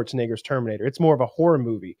Arnold Schwarzenegger's Terminator. It's more of a horror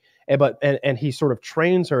movie. And he sort of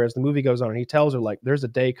trains her as the movie goes on, and he tells her like, there's a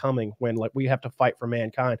day coming when like we have to fight for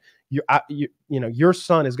mankind. Your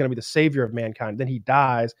son is going to be the savior of mankind. Then he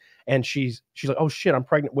dies, and she's like, oh shit, I'm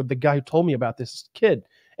pregnant with the guy who told me about this kid.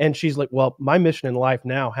 And she's like, well, my mission in life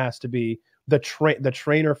now has to be the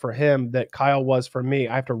trainer for him that Kyle was for me.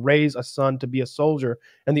 I have to raise a son to be a soldier,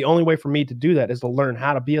 and the only way for me to do that is to learn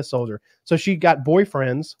how to be a soldier. So she got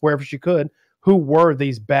boyfriends wherever she could, who were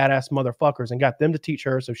these badass motherfuckers, and got them to teach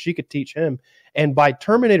her so she could teach him. And by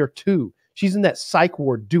Terminator 2, she's in that psych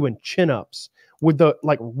ward doing chin-ups with the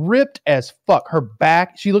like ripped as fuck. Her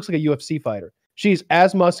back, she looks like a UFC fighter. She's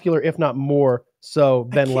as muscular, if not more so,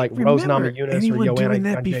 than like Rose Namajunas or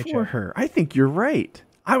Joanna before her. I think you're right.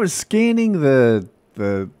 I was scanning the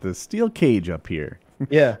steel cage up here.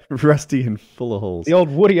 Yeah. Rusty and full of holes. The old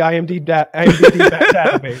Woody IMDb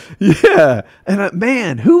database. Yeah. And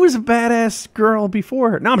man, who was a badass girl before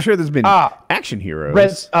her? Now I'm sure there's been action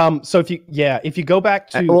heroes. So if you go back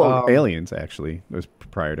to Aliens, actually, it was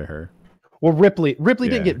prior to her. Well, Ripley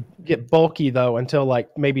didn't get bulky though until like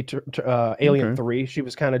maybe Alien 3. She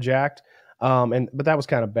was kind of jacked. But that was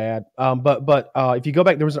kind of bad. But if you go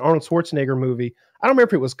back, there was an Arnold Schwarzenegger movie. I don't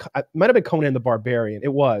remember if it might have been Conan the Barbarian.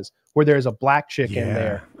 It was, where there's a black chick in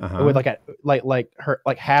there with like her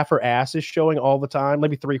like half her ass is showing all the time,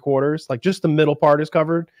 maybe 3/4, like just the middle part is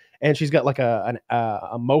covered, and she's got like a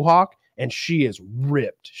mohawk, and she is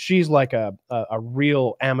ripped. She's like a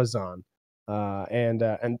real Amazon. But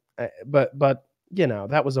you know,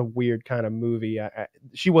 that was a weird kind of movie.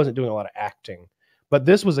 She wasn't doing a lot of acting. But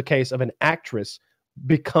this was a case of an actress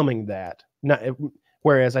becoming that.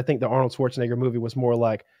 Whereas I think the Arnold Schwarzenegger movie was more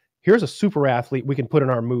like here's a super athlete we can put in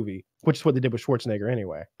our movie, which is what they did with Schwarzenegger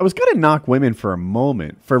anyway. I was going to knock women for a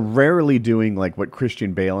moment for rarely doing like what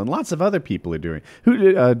Christian Bale and lots of other people are doing. Who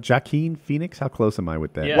did Joaquin Phoenix? How close am I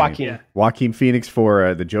with that? Yeah, Joaquin Phoenix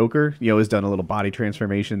for the Joker. Has done a little body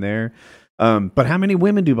transformation there. But how many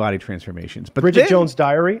women do body transformations? But Bridget Jones'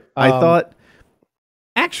 Diary. I thought,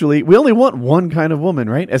 actually, we only want one kind of woman,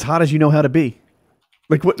 right? As hot as you know how to be.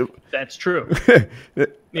 Like what? That's true.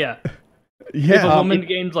 Yeah. Yeah. If a woman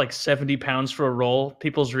gained like 70 pounds for a role,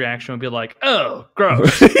 people's reaction would be like, "Oh,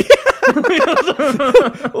 gross." Or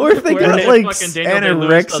if they got like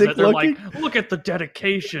anorexic looking, like, look at the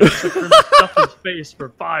dedication. It took her to stuff his face for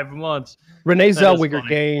 5 months. Renee Zellweger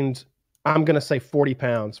gained, I'm gonna say 40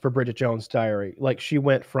 pounds for Bridget Jones' Diary. Like she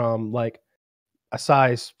went from like a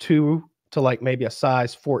size 2 to like maybe a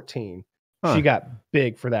size 14. Huh. She got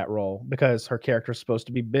big for that role because her character is supposed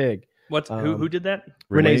to be big. Who did that?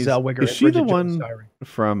 Renee Zellweger. Is she Bridget the one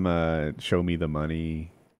from Show Me the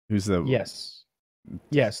Money? Who's the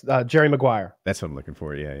Yes, Jerry Maguire. That's what I'm looking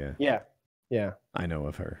for. Yeah. I know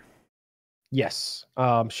of her. Yes.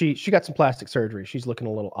 She got some plastic surgery. She's looking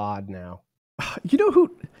a little odd now. You know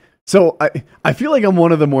who? So I feel like I'm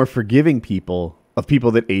one of the more forgiving people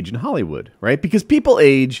that age in Hollywood, right? Because people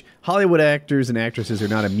age. Hollywood actors and actresses are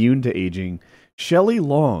not immune to aging. Shelley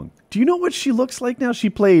Long. Do you know what she looks like now? She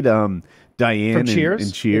played Diane in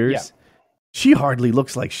Cheers. Yeah. She hardly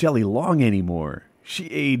looks like Shelley Long anymore. She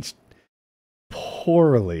aged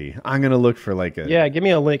poorly. I'm going to look for like a... Yeah, give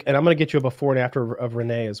me a link, and I'm going to get you a before and after of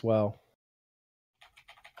Renee as well.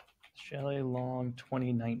 Shelley Long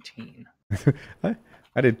 2019.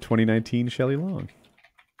 I did 2019 Shelley Long.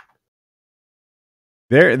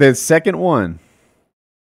 There, the second one.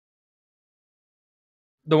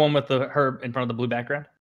 The one with her in front of the blue background?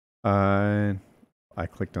 I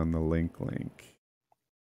clicked on the link.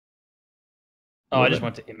 Oh, I just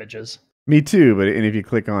went to images. Me too, and if you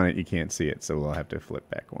click on it, you can't see it, so we'll have to flip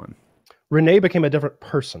back one. Renee became a different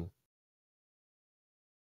person.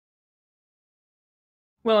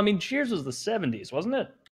 Well, I mean, Cheers was the 70s, wasn't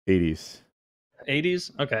it? 80s.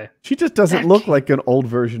 80s? Okay. She just doesn't look like an old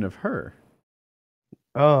version of her.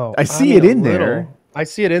 Oh. I see it in there. I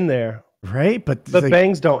see it in there. Right? But the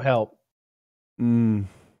bangs don't help.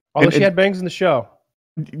 Although she had bangs in the show.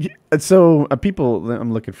 So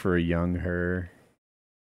I'm looking for a young her.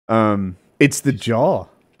 It's the jaw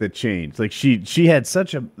that changed. Like she had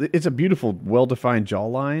it's a beautiful, well-defined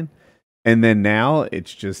jawline, and then now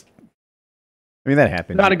it's just. I mean, that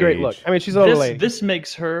happened. Not a great look. I mean, she's an older lady. This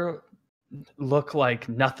makes her look like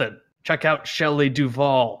nothing. Check out Shelley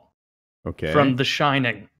Duvall. Okay. From The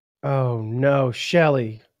Shining. Oh no,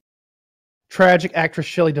 Shelley. Tragic actress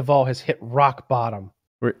Shelley Duvall has hit rock bottom.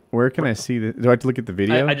 Where can I see this? Do I have to look at the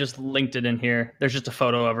video? I just linked it in here. There's just a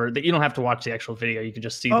photo of her. You don't have to watch the actual video. You can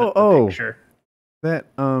just see the picture. That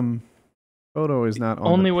photo is not on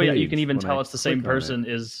only the way page you can even tell it's the same click on person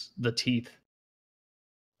is the teeth.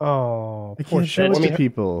 Oh, I can't show it to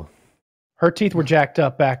people. Her teeth were jacked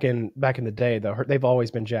up back in the day, though. They've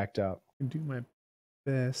always been jacked up. I do my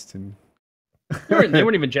best and. They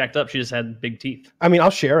weren't even jacked up. She just had big teeth. I mean, I'll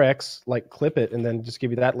share X, like clip it, and then just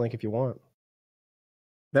give you that link if you want.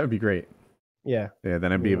 That would be great. Yeah. Yeah,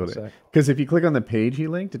 then I'd be able to. Because if you click on the page he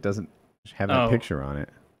linked, it doesn't have that picture on it.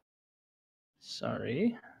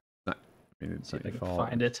 Sorry. It's see if I can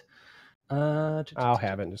find it. I'll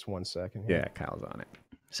have it in just 1 second. Yeah, Kyle's on it.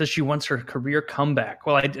 Says she wants her career comeback.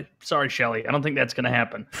 Well, sorry, Shelley. I don't think that's going to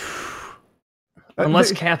happen.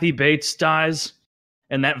 Unless Kathy Bates dies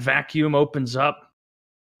and that vacuum opens up,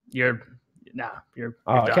 you're done.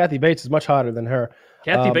 Kathy Bates is much hotter than her.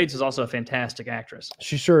 Kathy Bates is also a fantastic actress.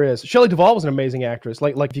 She sure is. Shelley Duvall was an amazing actress.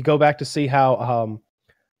 Like if you go back to see how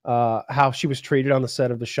she was treated on the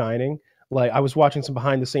set of The Shining. Like I was watching some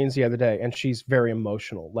behind the scenes the other day, and she's very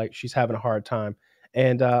emotional. Like she's having a hard time.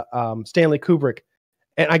 And Stanley Kubrick,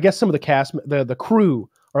 and I guess some of the cast, the crew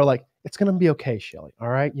are like, "It's gonna be okay, Shelley. All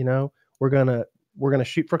right, we're gonna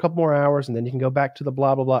shoot for a couple more hours, and then you can go back to the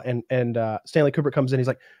blah blah blah." And Stanley Kubrick comes in, he's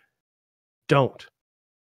like, "Don't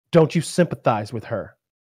you sympathize with her?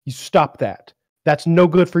 You stop that. That's no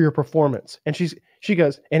good for your performance." And she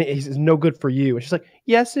goes, and he says, "No good for you." And she's like,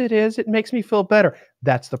 "Yes, it is. It makes me feel better."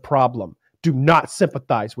 That's the problem. Do not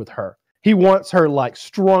sympathize with her. He wants her like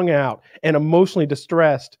strung out and emotionally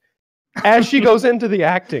distressed as she goes into the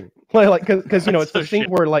acting. Like, because it's the scene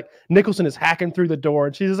where like Nicholson is hacking through the door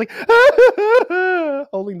and she's just like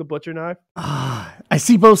holding the butcher knife. I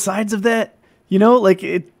see both sides of that. Like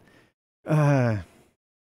it. I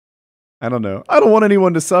don't know. I don't want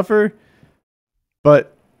anyone to suffer,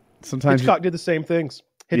 but sometimes Hitchcock did the same things.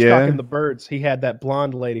 Hitchcock in The Birds, he had that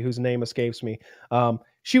blonde lady whose name escapes me.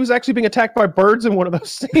 she was actually being attacked by birds in one of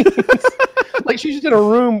those scenes. Like she's just in a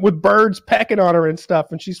room with birds pecking on her and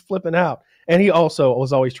stuff, and she's flipping out. And he also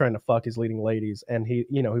was always trying to fuck his leading ladies, and he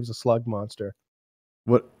was a slug monster.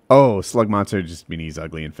 What? Oh, slug monster just mean he's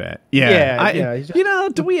ugly and fat. Yeah.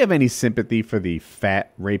 Do we have any sympathy for the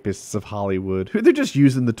fat rapists of Hollywood? Who they're just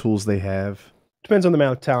using the tools they have. Depends on the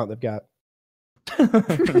amount of talent they've got.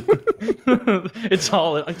 It's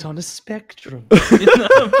on a spectrum.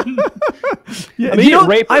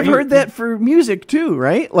 Yeah, I've heard that for music too,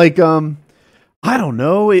 right? Like, I don't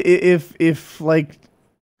know if like,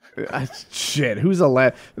 shit, who's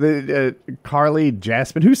Carly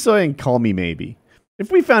Jasmine? Who's saying "Call Me Maybe"?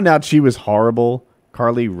 If we found out she was horrible,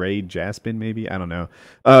 Carly Rae Jasmine, maybe, I don't know.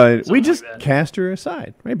 We just cast her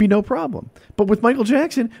aside, right? Be no problem. But with Michael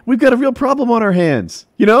Jackson, we've got a real problem on our hands,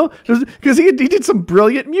 because he did some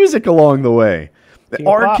brilliant music along the way.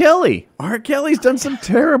 R. Kelly's done some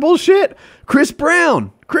terrible shit. Chris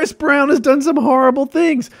Brown has done some horrible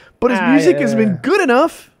things, but his music has been good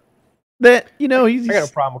enough that he's. I got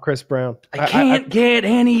a problem with Chris Brown. I can't get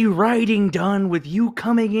any writing done with you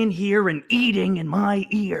coming in here and eating in my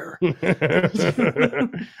ear.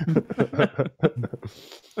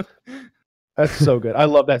 That's so good. I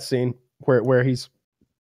love that scene where he's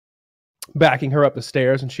backing her up the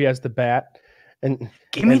stairs and she has the bat and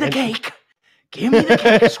give me the cake. Give me the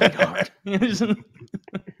cake, sweetheart.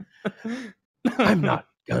 I'm not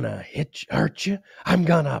gonna hurt you. I'm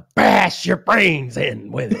gonna bash your brains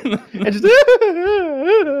in with it.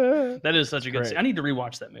 That is such a good scene. I need to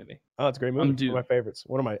rewatch that movie. Oh, it's a great movie. One of my favorites.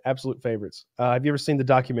 One of my absolute favorites. Have you ever seen the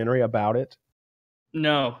documentary about it?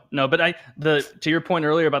 No, but to your point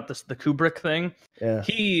earlier about the Kubrick thing,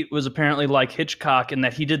 he was apparently like Hitchcock in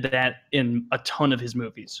that he did that in a ton of his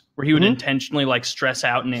movies, where he would intentionally like stress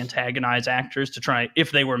out and antagonize actors to try,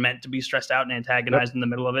 if they were meant to be stressed out and antagonized in the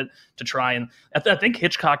middle of it, to try and. I think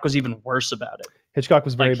Hitchcock was even worse about it. Hitchcock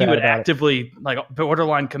was very bad. He would actively like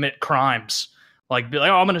borderline commit crimes. Like, be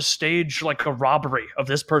like, oh, I'm going to stage like a robbery of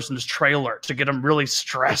this person's trailer to get him really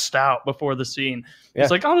stressed out before the scene. Yeah.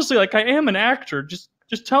 It's like, honestly, like I am an actor. Just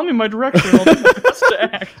tell me my direction. I'll do my best to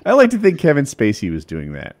act. I like to think Kevin Spacey was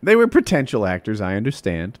doing that. They were potential actors, I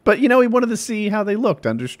understand. But, he wanted to see how they looked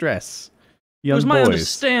under stress. Young It was boys. my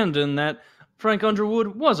understanding that Frank Underwood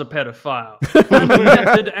was a pedophile. I'm a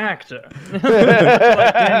method actor. Like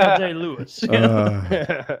Daniel Day-Lewis.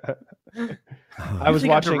 I was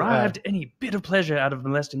watching. I derived any bit of pleasure out of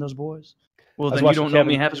molesting those boys. Well, then you don't know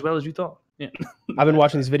me half as well as you thought. Yeah. I've been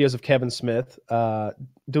watching these videos of Kevin Smith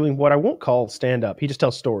doing what I won't call stand-up. He just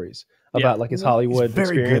tells stories about like his Hollywood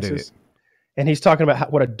experiences. And he's talking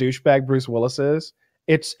about what a douchebag Bruce Willis is.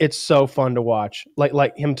 It's so fun to watch.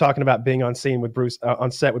 Like him talking about being on scene with Bruce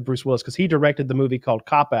on set with Bruce Willis, because he directed the movie called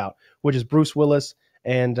Cop Out, which is Bruce Willis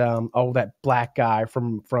and that black guy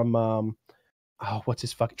from what's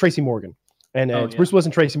his fucking Tracy Morgan. And it's Bruce Willis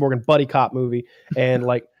and Tracy Morgan buddy cop movie, and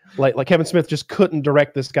like Kevin Smith just couldn't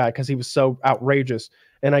direct this guy because he was so outrageous.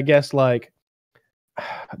 And I guess like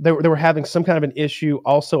they were having some kind of an issue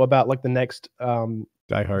also about like the next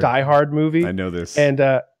Die Hard movie. I know this. And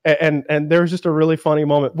there was just a really funny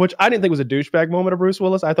moment, which I didn't think was a douchebag moment of Bruce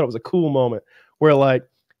Willis. I thought it was a cool moment where like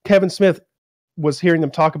Kevin Smith was hearing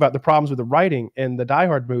them talk about the problems with the writing in the Die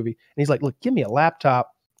Hard movie, and he's like, "Look, give me a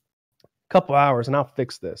laptop, couple hours, and I'll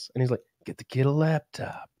fix this." And he's like, "Get the kid a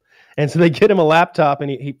laptop." And so they get him a laptop, and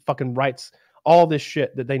he fucking writes all this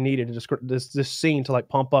shit that they needed to describe this scene to like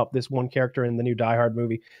pump up this one character in the new Die Hard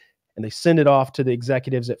movie. And they send it off to the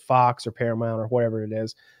executives at Fox or Paramount or whatever it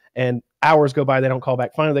is. And hours go by, they don't call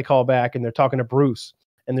back. Finally, they call back, and they're talking to Bruce,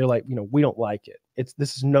 and they're like, "We don't like it.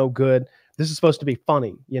 This is no good. This is supposed to be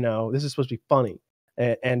funny. This is supposed to be funny."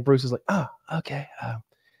 And Bruce is like, "Oh, okay.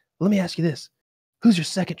 Let me ask you this: who's your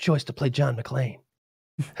second choice to play John McClane?"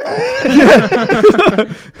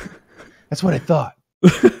 That's what I thought.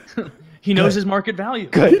 He knows his market value.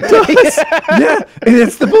 Good. He does. Yeah, and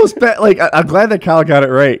it's the most I'm glad that Kyle got it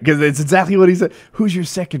right, because it's exactly what he said. Who's your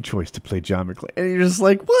second choice to play John McClane? And you're just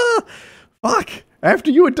like, well, fuck.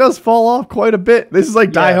 After you, it does fall off quite a bit. This is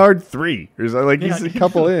like Die Hard 3. There's like he's a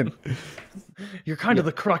couple in. You're kind of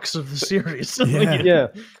the crux of the series. Yeah.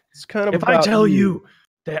 It's kind of. If I tell you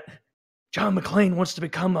that John McClane wants to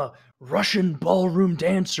become a Russian ballroom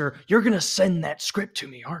dancer, you're going to send that script to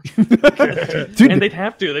me, aren't you? Dude, and they'd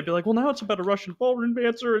have to. They'd be like, well, now it's about a Russian ballroom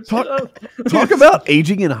dancer. Talk about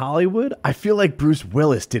aging in Hollywood. I feel like Bruce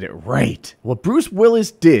Willis did it right. What Bruce Willis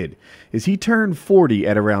did is he turned 40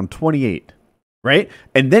 at around 28. right?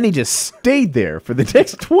 And then he just stayed there for the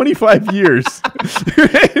next 25 years.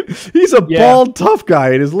 He's a bald, tough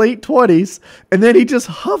guy in his late 20s, and then he just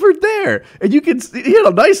hovered there. And you can see he had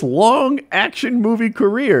a nice, long action movie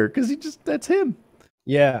career because that's him.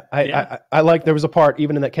 Yeah, I like there was a part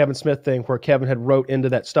even in that Kevin Smith thing where Kevin had wrote into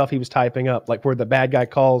that stuff he was typing up, like where the bad guy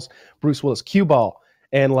calls Bruce Willis cue ball.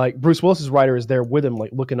 And like Bruce Willis's writer is there with him, like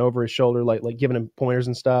looking over his shoulder, like giving him pointers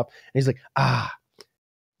and stuff. And he's like,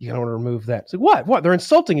 you don't want to remove that. It's like, what? They're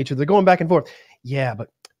insulting each other. They're going back and forth. Yeah, but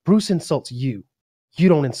Bruce insults you. You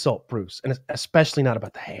don't insult Bruce. And especially not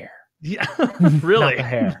about the hair. Yeah, really? Not the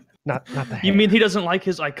hair. Not the hair. You mean he doesn't like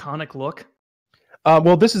his iconic look?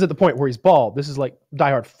 Well, this is at the point where he's bald. This is like Die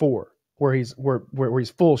Hard 4, where he's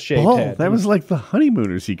full shaved head. That was like the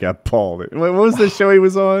Honeymooners he got bald. What was the show he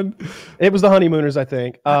was on? It was the Honeymooners, I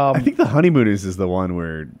think. I think the Honeymooners is the one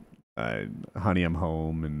where Honey, I'm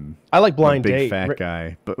Home, and I like Blind big Date. Fat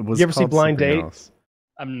guy. But was you ever see Blind Date? Else?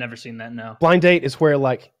 I've never seen that. No. Blind Date is where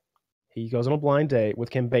like he goes on a blind date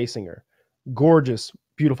with Kim Basinger, gorgeous,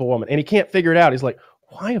 beautiful woman, and he can't figure it out. He's like,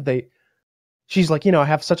 why have they? She's like, I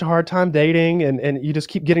have such a hard time dating, and you just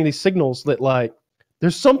keep getting these signals that like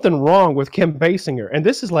there's something wrong with Kim Basinger, and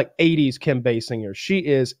this is like 80s Kim Basinger. She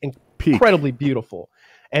is incredibly beautiful,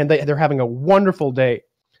 and they're having a wonderful date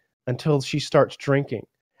until she starts drinking.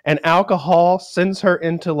 And alcohol sends her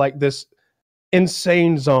into like this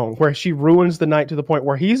insane zone where she ruins the night to the point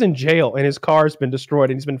where he's in jail and his car's been destroyed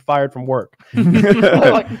and he's been fired from work.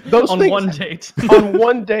 Like those on things, one date. On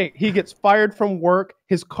one date, he gets fired from work.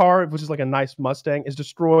 His car, which is like a nice Mustang, is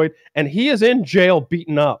destroyed, and he is in jail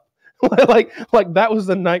beaten up. like that was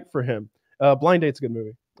the night for him. Blind Date's a good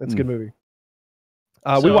movie. It's a good movie.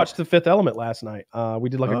 We watched The Fifth Element last night. We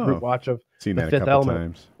did like a group watch of seen The that Fifth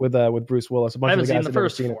Element with Bruce Willis. A bunch I haven't of the guys seen the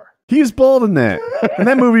first seen four. He's bald in that, and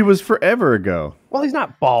that movie was forever ago. Well, he's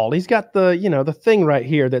not bald. He's got the the thing right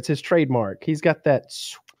here that's his trademark. He's got that.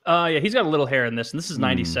 Yeah, he's got a little hair in this, and this is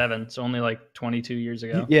 97, so only like 22 years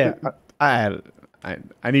ago. Yeah, I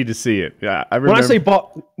need to see it. Yeah, I remember. When I say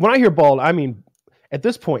bald, when I hear bald, I mean at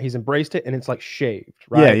this point he's embraced it, and it's like shaved,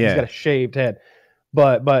 right? Yeah. He's got a shaved head,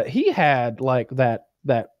 but he had like that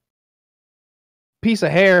piece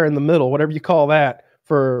of hair in the middle, whatever you call that,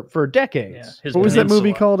 for decades. Yeah, what was that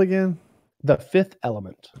movie called again? The Fifth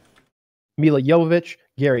Element. Mila Jovovich,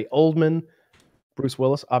 Gary Oldman, Bruce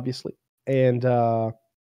Willis, obviously, and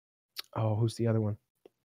who's the other one?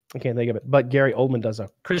 I can't think of it. But Gary Oldman does a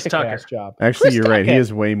Chris kick-ass Tucker job. Actually, Chris you're right. He Tucker.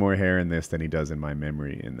 has way more hair in this than he does in my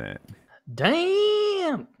memory in that.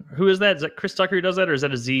 Damn. Who is that? Is that Chris Tucker who does that, or is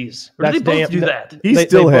that Aziz? Or do That's they both do that? He They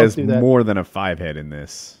still both has do that. more than a 5 head in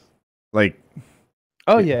this. Like,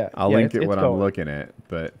 Oh yeah, I'll yeah, link it it's what going. I'm looking at.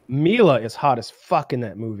 But Mila is hot as fuck in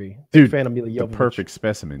that movie. Dude, Big fan of Mila the Jovovich. perfect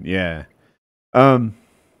specimen. Yeah. Mila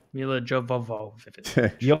Jovovich.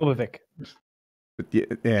 Jovovich. But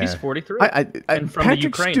yeah. He's 43. And from the Patrick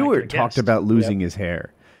Ukraine, Stewart talked about losing his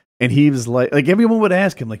hair. And he was like everyone would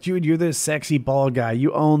ask him, like, dude, you're this sexy bald guy.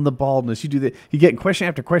 You own the baldness. You do that. You get question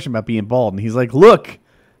after question about being bald. And he's like, look,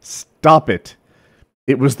 stop it.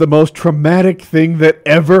 It was the most traumatic thing that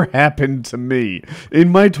ever happened to me. In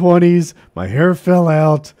my 20s, my hair fell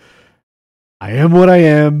out. I am what I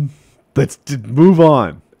am. Let's move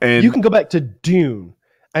on. And You can go back to Dune.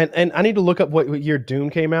 And I need to look up what year Dune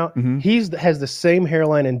came out. Mhm. He has the same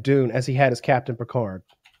hairline in Dune as he had as Captain Picard.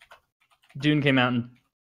 Dune came out in.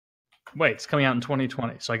 Wait, it's coming out in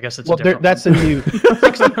 2020, so I guess it's Well, a different that's a new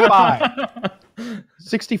 65.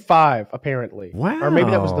 65, apparently. Wow. Or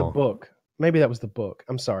maybe that was the book. Maybe that was the book.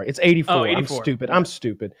 I'm sorry. It's 84. Oh, I'm 84. stupid. I'm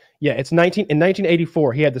stupid. Yeah, it's in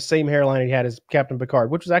 1984. He had the same hairline he had as Captain Picard,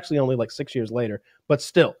 which was actually only like 6 years later. But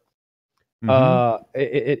still,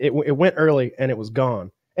 it went early and it was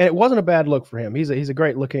gone. And it wasn't a bad look for him. He's a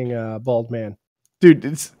great looking bald man. Dude,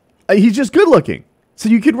 he's just good looking. So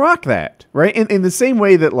you could rock that, right? In the same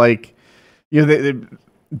way that, like, the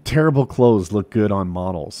terrible clothes look good on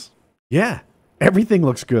models. Yeah, everything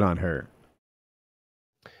looks good on her.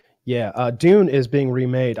 Yeah, Dune is being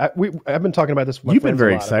remade. I've been talking about this with my You've been friends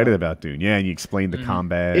very a lot excited about Dune. Yeah, and you explained the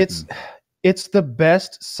combat. It's the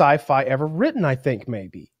best sci-fi ever written, I think,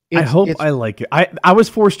 maybe. I hope I like it. I was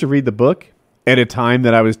forced to read the book at a time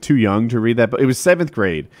that I was too young to read that, but it was 7th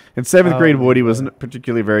grade. And 7th grade, Woody wasn't a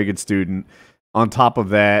particularly very good student. On top of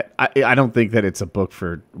that, I don't think that it's a book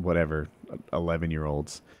for,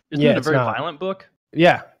 11-year-olds. Isn't it a very violent book?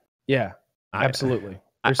 Yeah, absolutely.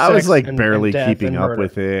 I was like barely death keeping and up murder.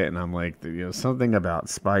 with it, and I'm like, something about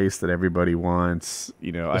spice that everybody wants.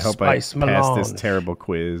 I hope I spice pass this melange. terrible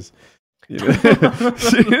quiz. Because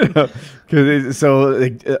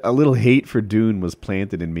a little hate for Dune was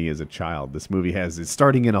planted in me as a child. This movie it's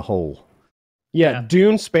starting in a hole. Yeah,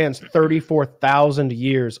 Dune spans 34,000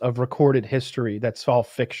 years of recorded history that's all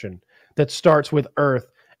fiction, that starts with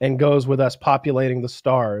Earth and goes with us populating the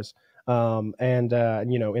stars, and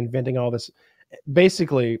inventing all this.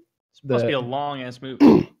 Basically, it's supposed to be a long ass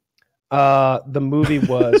movie. The movie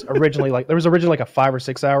was originally like a 5 or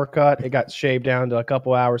 6 hour cut. It got shaved down to a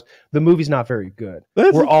couple hours. The movie's not very good.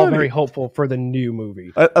 We're all very hopeful for the new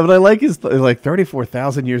movie. What I like is like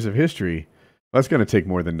 34,000 years of history. That's going to take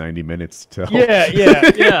more than 90 minutes to tell.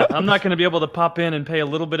 Yeah. I'm not going to be able to pop in and pay a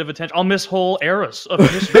little bit of attention. I'll miss whole eras of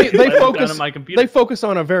history. They focus on my computer. They focus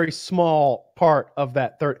on a very small part of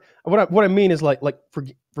that third. What I mean is like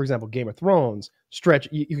for example, Game of Thrones stretch.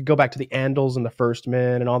 You could go back to the Andals and the First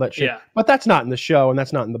Men and all that shit. Yeah. But that's not in the show and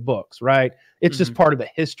that's not in the books, right? It's just part of the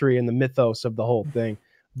history and the mythos of the whole thing.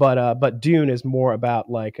 But Dune is more about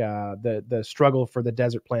like the struggle for the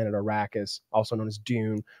desert planet Arrakis, also known as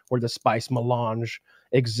Dune, where the spice melange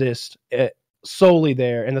exists solely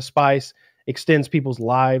there, and the spice extends people's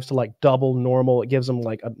lives to like double normal. It gives them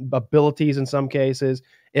like abilities in some cases.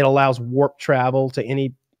 It allows warp travel to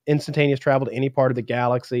instantaneous travel to any part of the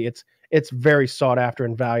galaxy. It's very sought after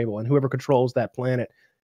and valuable, and whoever controls that planet,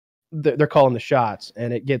 they're calling the shots,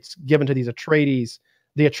 and it gets given to these Atreides.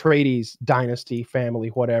 The Atreides dynasty, family,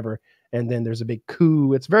 whatever, and then there's a big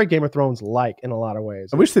coup. It's very Game of Thrones-like in a lot of ways.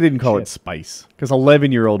 I wish they didn't call it spice, because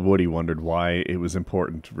 11-year-old Woody wondered why it was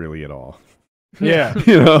important really at all. Yeah.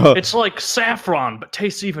 It's like saffron, but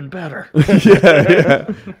tastes even better.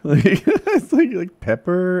 yeah. It's like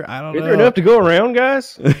pepper. I don't know. Is there enough to go around,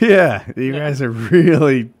 guys? Yeah. You guys are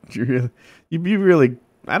really, you really,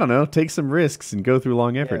 I don't know, take some risks and go through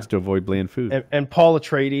long efforts to avoid bland food. And Paul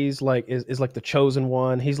Atreides is like the chosen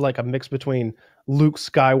one. He's like a mix between Luke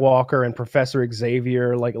Skywalker and Professor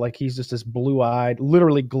Xavier. Like he's just this blue-eyed,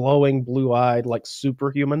 literally glowing blue-eyed, like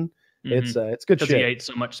superhuman. It's good shit. Because he ate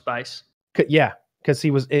so much spice. Yeah, because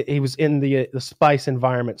he was in the spice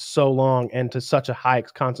environment so long and to such a high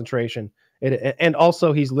concentration. And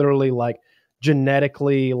also he's literally like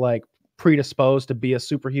genetically like predisposed to be a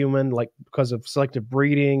superhuman, like because of selective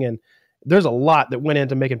breeding, and there's a lot that went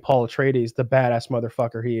into making Paul Atreides the badass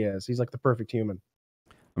motherfucker he is. He's like the perfect human.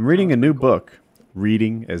 I'm reading a new book,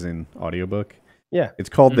 reading as in audiobook. Yeah, it's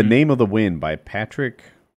called The Name of the Wind by Patrick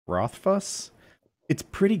Rothfuss. It's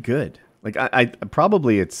pretty good. Like I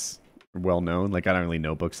probably it's well known. Like I don't really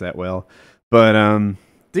know books that well, but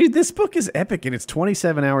dude, this book is epic, and it's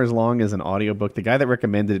 27 hours long as an audiobook. The guy that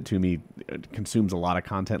recommended it to me consumes a lot of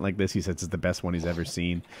content like this. He says it's the best one he's ever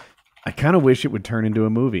seen. I kind of wish it would turn into a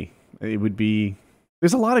movie. It would be...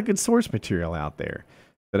 There's a lot of good source material out there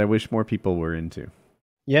that I wish more people were into.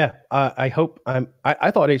 Yeah, I hope...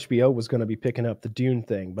 I thought HBO was going to be picking up the Dune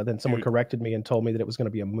thing, but then someone corrected me and told me that it was going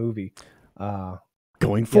to be a movie.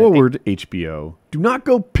 Going forward, HBO, do not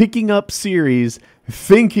go picking up series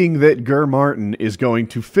thinking that Gur Martin is going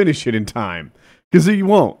to finish it in time, because you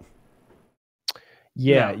won't.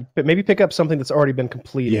 Yeah, but maybe pick up something that's already been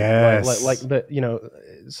completed. Yes, like the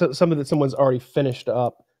something that someone's already finished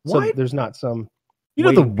up. So there's not some.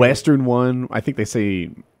 The Western one. I think they say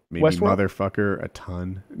maybe Westworld? Motherfucker a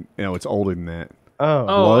ton. It's older than that.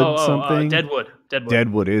 Oh, something.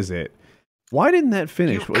 Deadwood is it? Why didn't that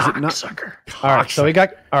finish? Was it not? All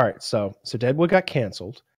right, so so Deadwood got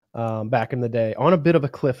canceled back in the day on a bit of a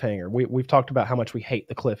cliffhanger. We've talked about how much we hate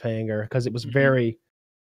the cliffhanger because it was very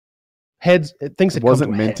things had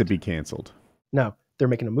wasn't meant to be canceled. No, they're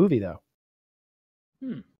making a movie though.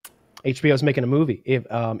 HBO's making a movie.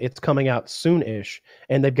 It's coming out soon-ish,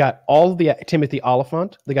 and they've got all the Timothy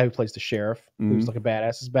Olyphant, the guy who plays the sheriff, who's like a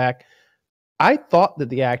badass, is back. I thought that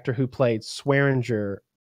the actor who played Swearinger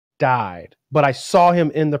died, but I saw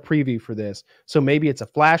him in the preview for this. So maybe it's a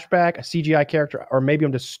flashback, a CGI character, or maybe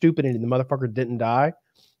I'm just stupid and the motherfucker didn't die.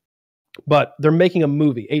 But they're making a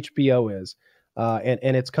movie. HBO is,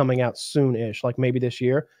 and it's coming out soon-ish, like maybe this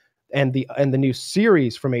year. And the new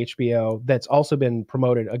series from HBO that's also been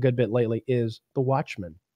promoted a good bit lately is The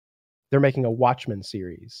Watchmen. They're making a Watchmen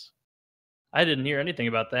series. I didn't hear anything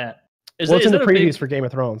about that. It's in the previews for Game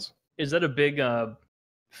of Thrones. Is that a big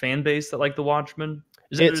fan base that like The Watchmen?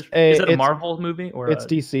 Is that a Marvel movie or it's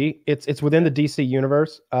DC? It's within the DC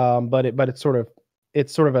universe, but it's sort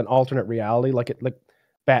of an alternate reality. Like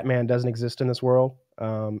Batman doesn't exist in this world.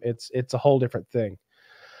 It's a whole different thing.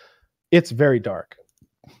 It's very dark.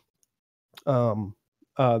 I don't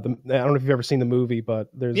know if you've ever seen the movie, but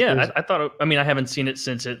there's I thought. I mean, I haven't seen it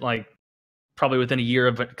since it probably within a year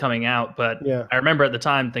of it coming out, but I remember at the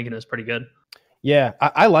time thinking it was pretty good. Yeah,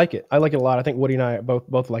 I like it. I like it a lot. I think Woody and I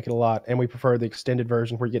both like it a lot, and we prefer the extended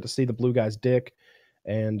version where you get to see the blue guy's dick.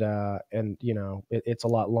 and you know it's a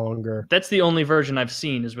lot longer. That's the only version I've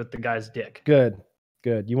seen is with the guy's dick. Good.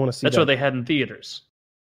 You want to see? That's what they had in theaters.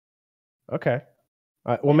 Okay.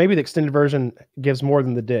 Well, maybe the extended version gives more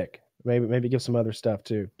than the dick. Maybe give some other stuff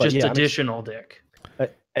too. But just additional dick.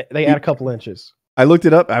 They add a couple inches. I looked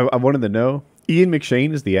it up. I wanted to know. Ian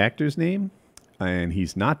McShane is the actor's name, and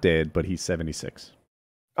he's not dead, but he's 76.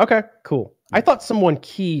 Okay, cool. I thought someone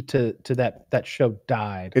key to that show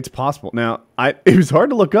died. It's possible. Now, it was hard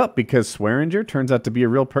to look up because Swearinger turns out to be a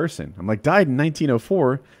real person. I'm like, died in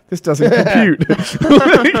 1904. This doesn't compute.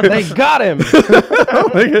 They got him.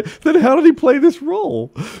 Then how did he play this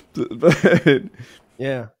role?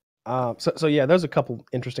 Yeah. So yeah, there's a couple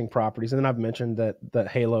interesting properties, and then I've mentioned that the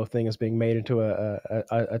Halo thing is being made into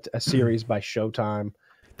a series by Showtime.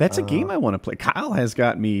 That's a game I want to play. Kyle has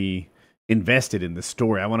got me invested in the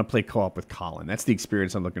story. I want to play co-op with Colin. That's the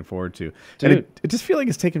experience I'm looking forward to. Dude. And it just feels like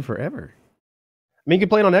it's taken forever. I mean, you can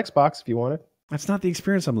play it on Xbox if you wanted. That's not the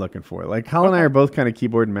experience I'm looking for. Like Colin and I are both kind of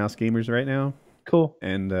keyboard and mouse gamers right now. Cool.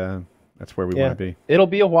 And that's where we want to be. It'll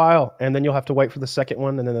be a while, and then you'll have to wait for the second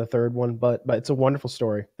one and then the third one. But it's a wonderful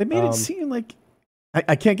story. They made it seem like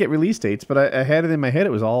I can't get release dates, but I had it in my head.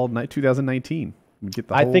 It was all 2019. Get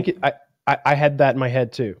the whole... I had that in my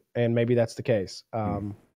head too, and maybe that's the case.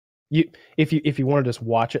 If you want to just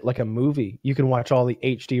watch it like a movie, you can watch all the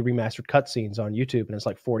HD remastered cutscenes on YouTube, and it's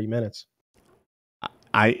like 40 minutes.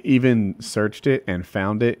 I even searched it and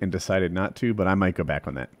found it and decided not to, but I might go back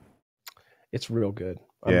on that. It's real good.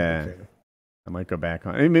 I might go back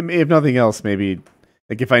on. I mean, if nothing else, maybe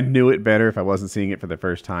like if I knew it better, if I wasn't seeing it for the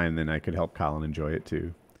first time, then I could help Colin enjoy it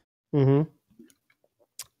too. Mm-hmm.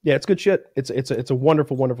 Yeah, it's good shit. It's a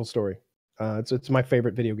wonderful, wonderful story. It's my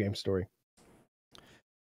favorite video game story.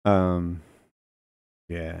 Yeah,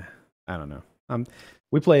 I don't know.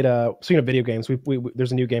 We played speaking of video games, we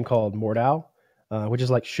there's a new game called Mordhau, which is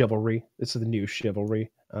like Chivalry. This is the new Chivalry.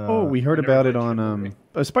 We heard about it on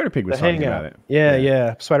Spider Pig was talking about it.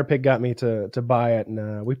 Yeah. Spider Pig got me to buy it,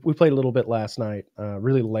 and we played a little bit last night,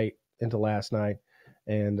 really late into last night,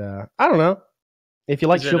 and I don't know if you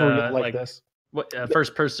like Chivalry, you'll like this. What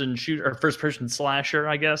first person shooter or first person slasher,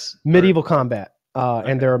 I guess. Medieval combat.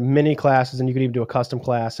 And there are many classes, and you can even do a custom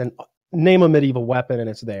class and name a medieval weapon, and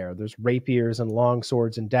it's there. There's rapiers and long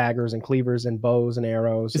swords and daggers and cleavers and bows and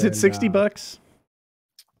arrows. Is it $60?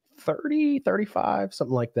 30, 35,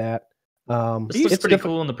 something like that. This looks pretty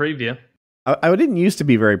cool in the preview. I didn't used to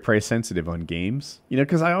be very price sensitive on games,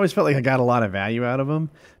 because I always felt like I got a lot of value out of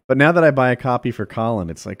them. But now that I buy a copy for Colin,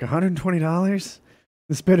 it's like $120.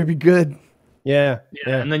 This better be good. Yeah.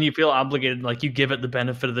 And then you feel obligated, like you give it the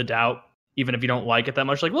benefit of the doubt, even if you don't like it that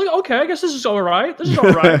much. Like, well, okay, I guess this is all right. I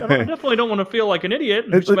definitely don't want to feel like an idiot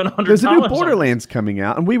and spend $100. There's a new Borderlands coming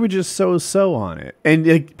out, and we were just so on it.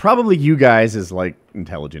 And probably you guys, as like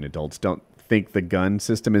intelligent adults, don't think the gun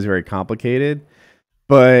system is very complicated,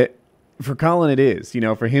 but for Colin, it is.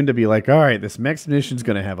 For him to be like, all right, this next mission's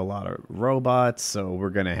going to have a lot of robots, so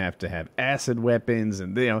we're going to have acid weapons,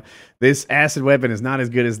 and this acid weapon is not as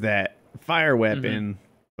good as that fire weapon,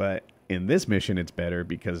 but in this mission it's better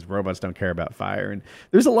because robots don't care about fire, and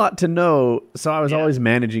there's a lot to know. So I was always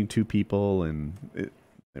managing two people, and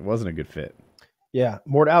it wasn't a good fit. Yeah,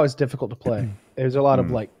 Mordhau is difficult to play. There's a lot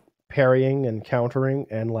of like parrying and countering,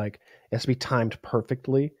 and like it has to be timed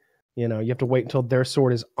perfectly. You have to wait until their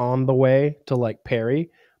sword is on the way to like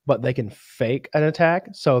parry, but they can fake an attack,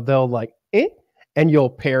 so they'll like and you'll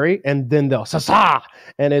parry, and then they'll sa,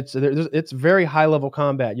 and it's very high level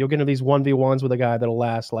combat. You'll get into these 1v1s with a guy that'll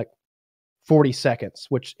last like 40 seconds,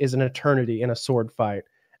 which is an eternity in a sword fight,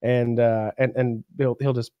 and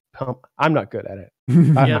he'll just pump. I'm not good at it.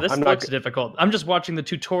 This looks difficult. I'm just watching the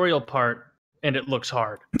tutorial part, and it looks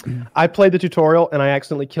hard. I played the tutorial, and I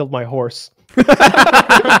accidentally killed my horse. like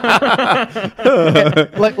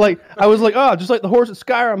I was like, just like the horse at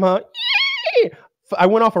Skyrim, huh? I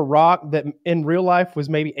went off a rock that in real life was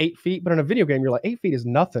maybe 8 feet, but in a video game, you're like 8 feet is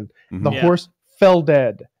nothing. The horse fell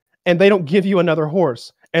dead, and they don't give you another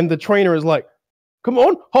horse. And the trainer is like, "Come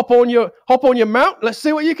on, hop on your mount. Let's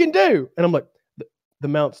see what you can do." And I'm like, "The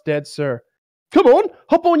mount's dead, sir." "Come on,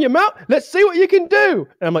 hop on your mount. Let's see what you can do."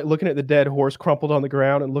 And I'm like looking at the dead horse crumpled on the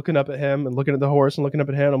ground, and looking up at him, and looking at the horse, and looking up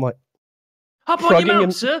at him. I'm like, "Hop on your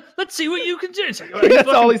mount, sir. Let's see what you can do." It's like, that's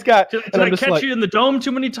all he's got. Did I catch you in the dome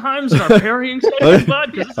too many times in our parrying session,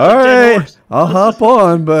 bud? All right, I'll hop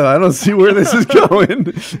on, but I don't see where this is going.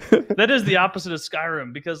 That is the opposite of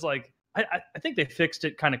Skyrim, because like I think they fixed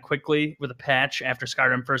it kind of quickly with a patch after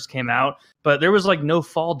Skyrim first came out, but there was like no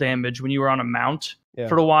fall damage when you were on a mount.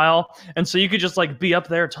 for a while, and so you could just like be up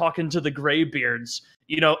there talking to the Greybeards.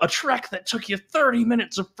 You know, a trek that took you 30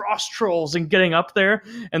 minutes of frost trolls and getting up there,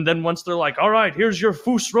 and then once they're like, "All right, here's your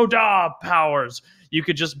Fus Roda powers," you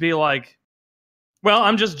could just be like, "Well,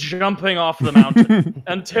 I'm just jumping off the mountain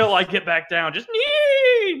until I get back down." Just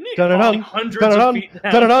falling hundreds of feet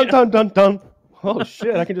down. Oh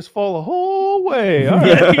shit! I can just fall the whole way. All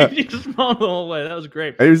right. You just fall the whole way. That was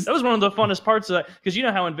great. That was one of the funnest parts of that, because you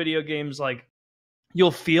know how in video games, like,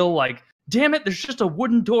 you'll feel like, damn it, there's just a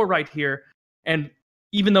wooden door right here, and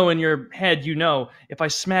even though in your head you know, if I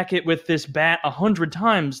smack it with this bat 100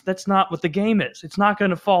 times, that's not what the game is. It's not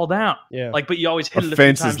going to fall down. Yeah. Like, but you always hit it a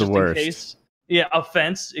few times just in case. Yeah, a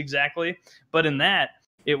fence, exactly. But in that,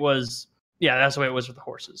 it was. Yeah, that's the way it was with the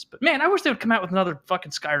horses. But man, I wish they would come out with another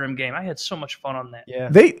fucking Skyrim game. I had so much fun on that. Yeah,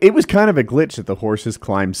 it was kind of a glitch that the horses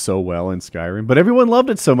climbed so well in Skyrim, but everyone loved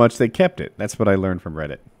it so much they kept it. That's what I learned from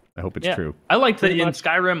Reddit. I hope it's true. I liked that in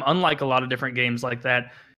Skyrim, unlike a lot of different games like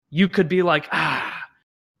that, you could be like,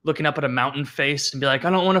 looking up at a mountain face and be like, I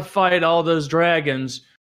don't want to fight all those dragons.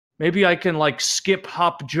 Maybe I can like skip,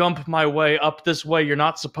 hop, jump my way up this way you're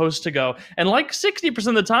not supposed to go. And like 60%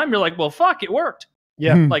 of the time, you're like, well, fuck, it worked.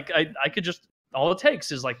 Yeah. Like I could just, all it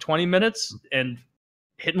takes is like 20 minutes and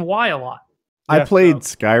hitting Y a lot. I played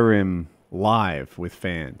Skyrim live with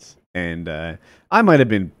fans, and I might have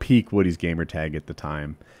been peak Woody's gamertag at the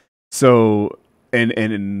time. So, and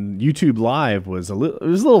YouTube Live was a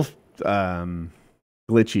little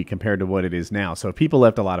glitchy compared to what it is now. So if people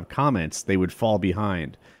left a lot of comments, they would fall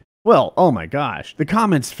behind. Well, oh my gosh, the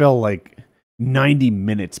comments fell like 90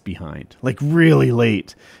 minutes behind, like really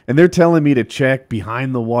late. And they're telling me to check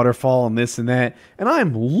behind the waterfall and this and that. And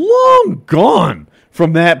I'm long gone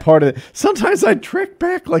from that part of it. Sometimes I trek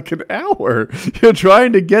back like an hour,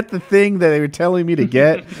 trying to get the thing that they were telling me to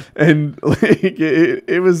get. And like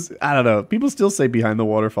it was, I don't know. People still say behind the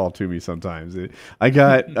waterfall to me sometimes. I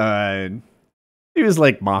got, it was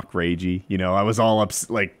like mock ragey, I was all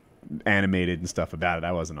like animated and stuff about it.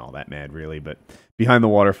 I wasn't all that mad really, but behind the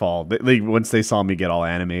waterfall, once they saw me get all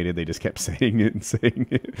animated, they just kept saying it and saying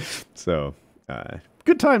it. So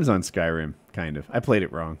good times on Skyrim, kind of. I played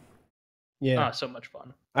it wrong. Yeah, so much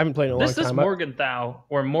fun. I haven't played in a long time. This Morgenthau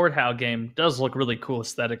or Mordhau game does look really cool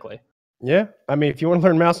aesthetically. Yeah, I mean, if you want to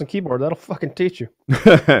learn mouse and keyboard, that'll fucking teach you.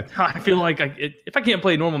 I feel like if I can't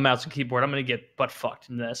play normal mouse and keyboard, I'm gonna get butt fucked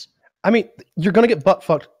in this. I mean, you're gonna get butt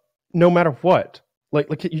fucked no matter what.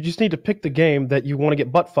 Like you just need to pick the game that you want to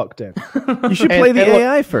get butt fucked in. You should play the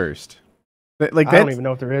AI first. Like I don't even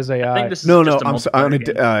know if there is AI. I think this is no. I'm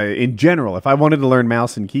sorry. In general, if I wanted to learn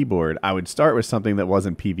mouse and keyboard, I would start with something that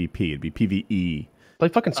wasn't PvP. It'd be PvE. Play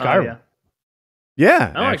fucking Skyrim.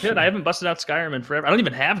 Yeah. Oh, I could. I haven't busted out Skyrim in forever. I don't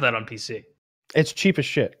even have that on PC. It's cheap as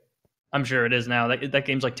shit. I'm sure it is now. That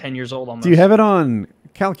game's like 10 years old almost. Do you have it on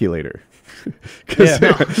calculator? Yeah.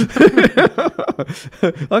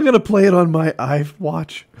 I'm gonna play it on my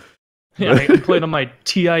iWatch. Yeah, I play it on my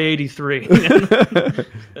TI-83.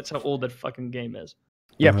 That's how old that fucking game is.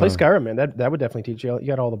 Yeah, play Skyrim, man. That would definitely teach you. You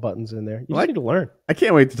got all the buttons in there. You just need to learn. I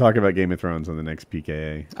can't wait to talk about Game of Thrones on the next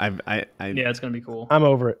PKA. Yeah, it's gonna be cool. I'm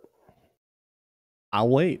over it. I'll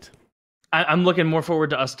wait. I'm looking more forward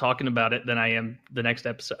to us talking about it than I am the next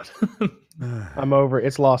episode. I'm over it.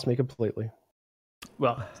 It's lost me completely.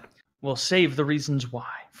 Well, we'll save the reasons why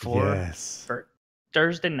for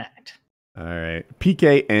Thursday night. All right.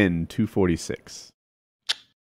 PKN 246.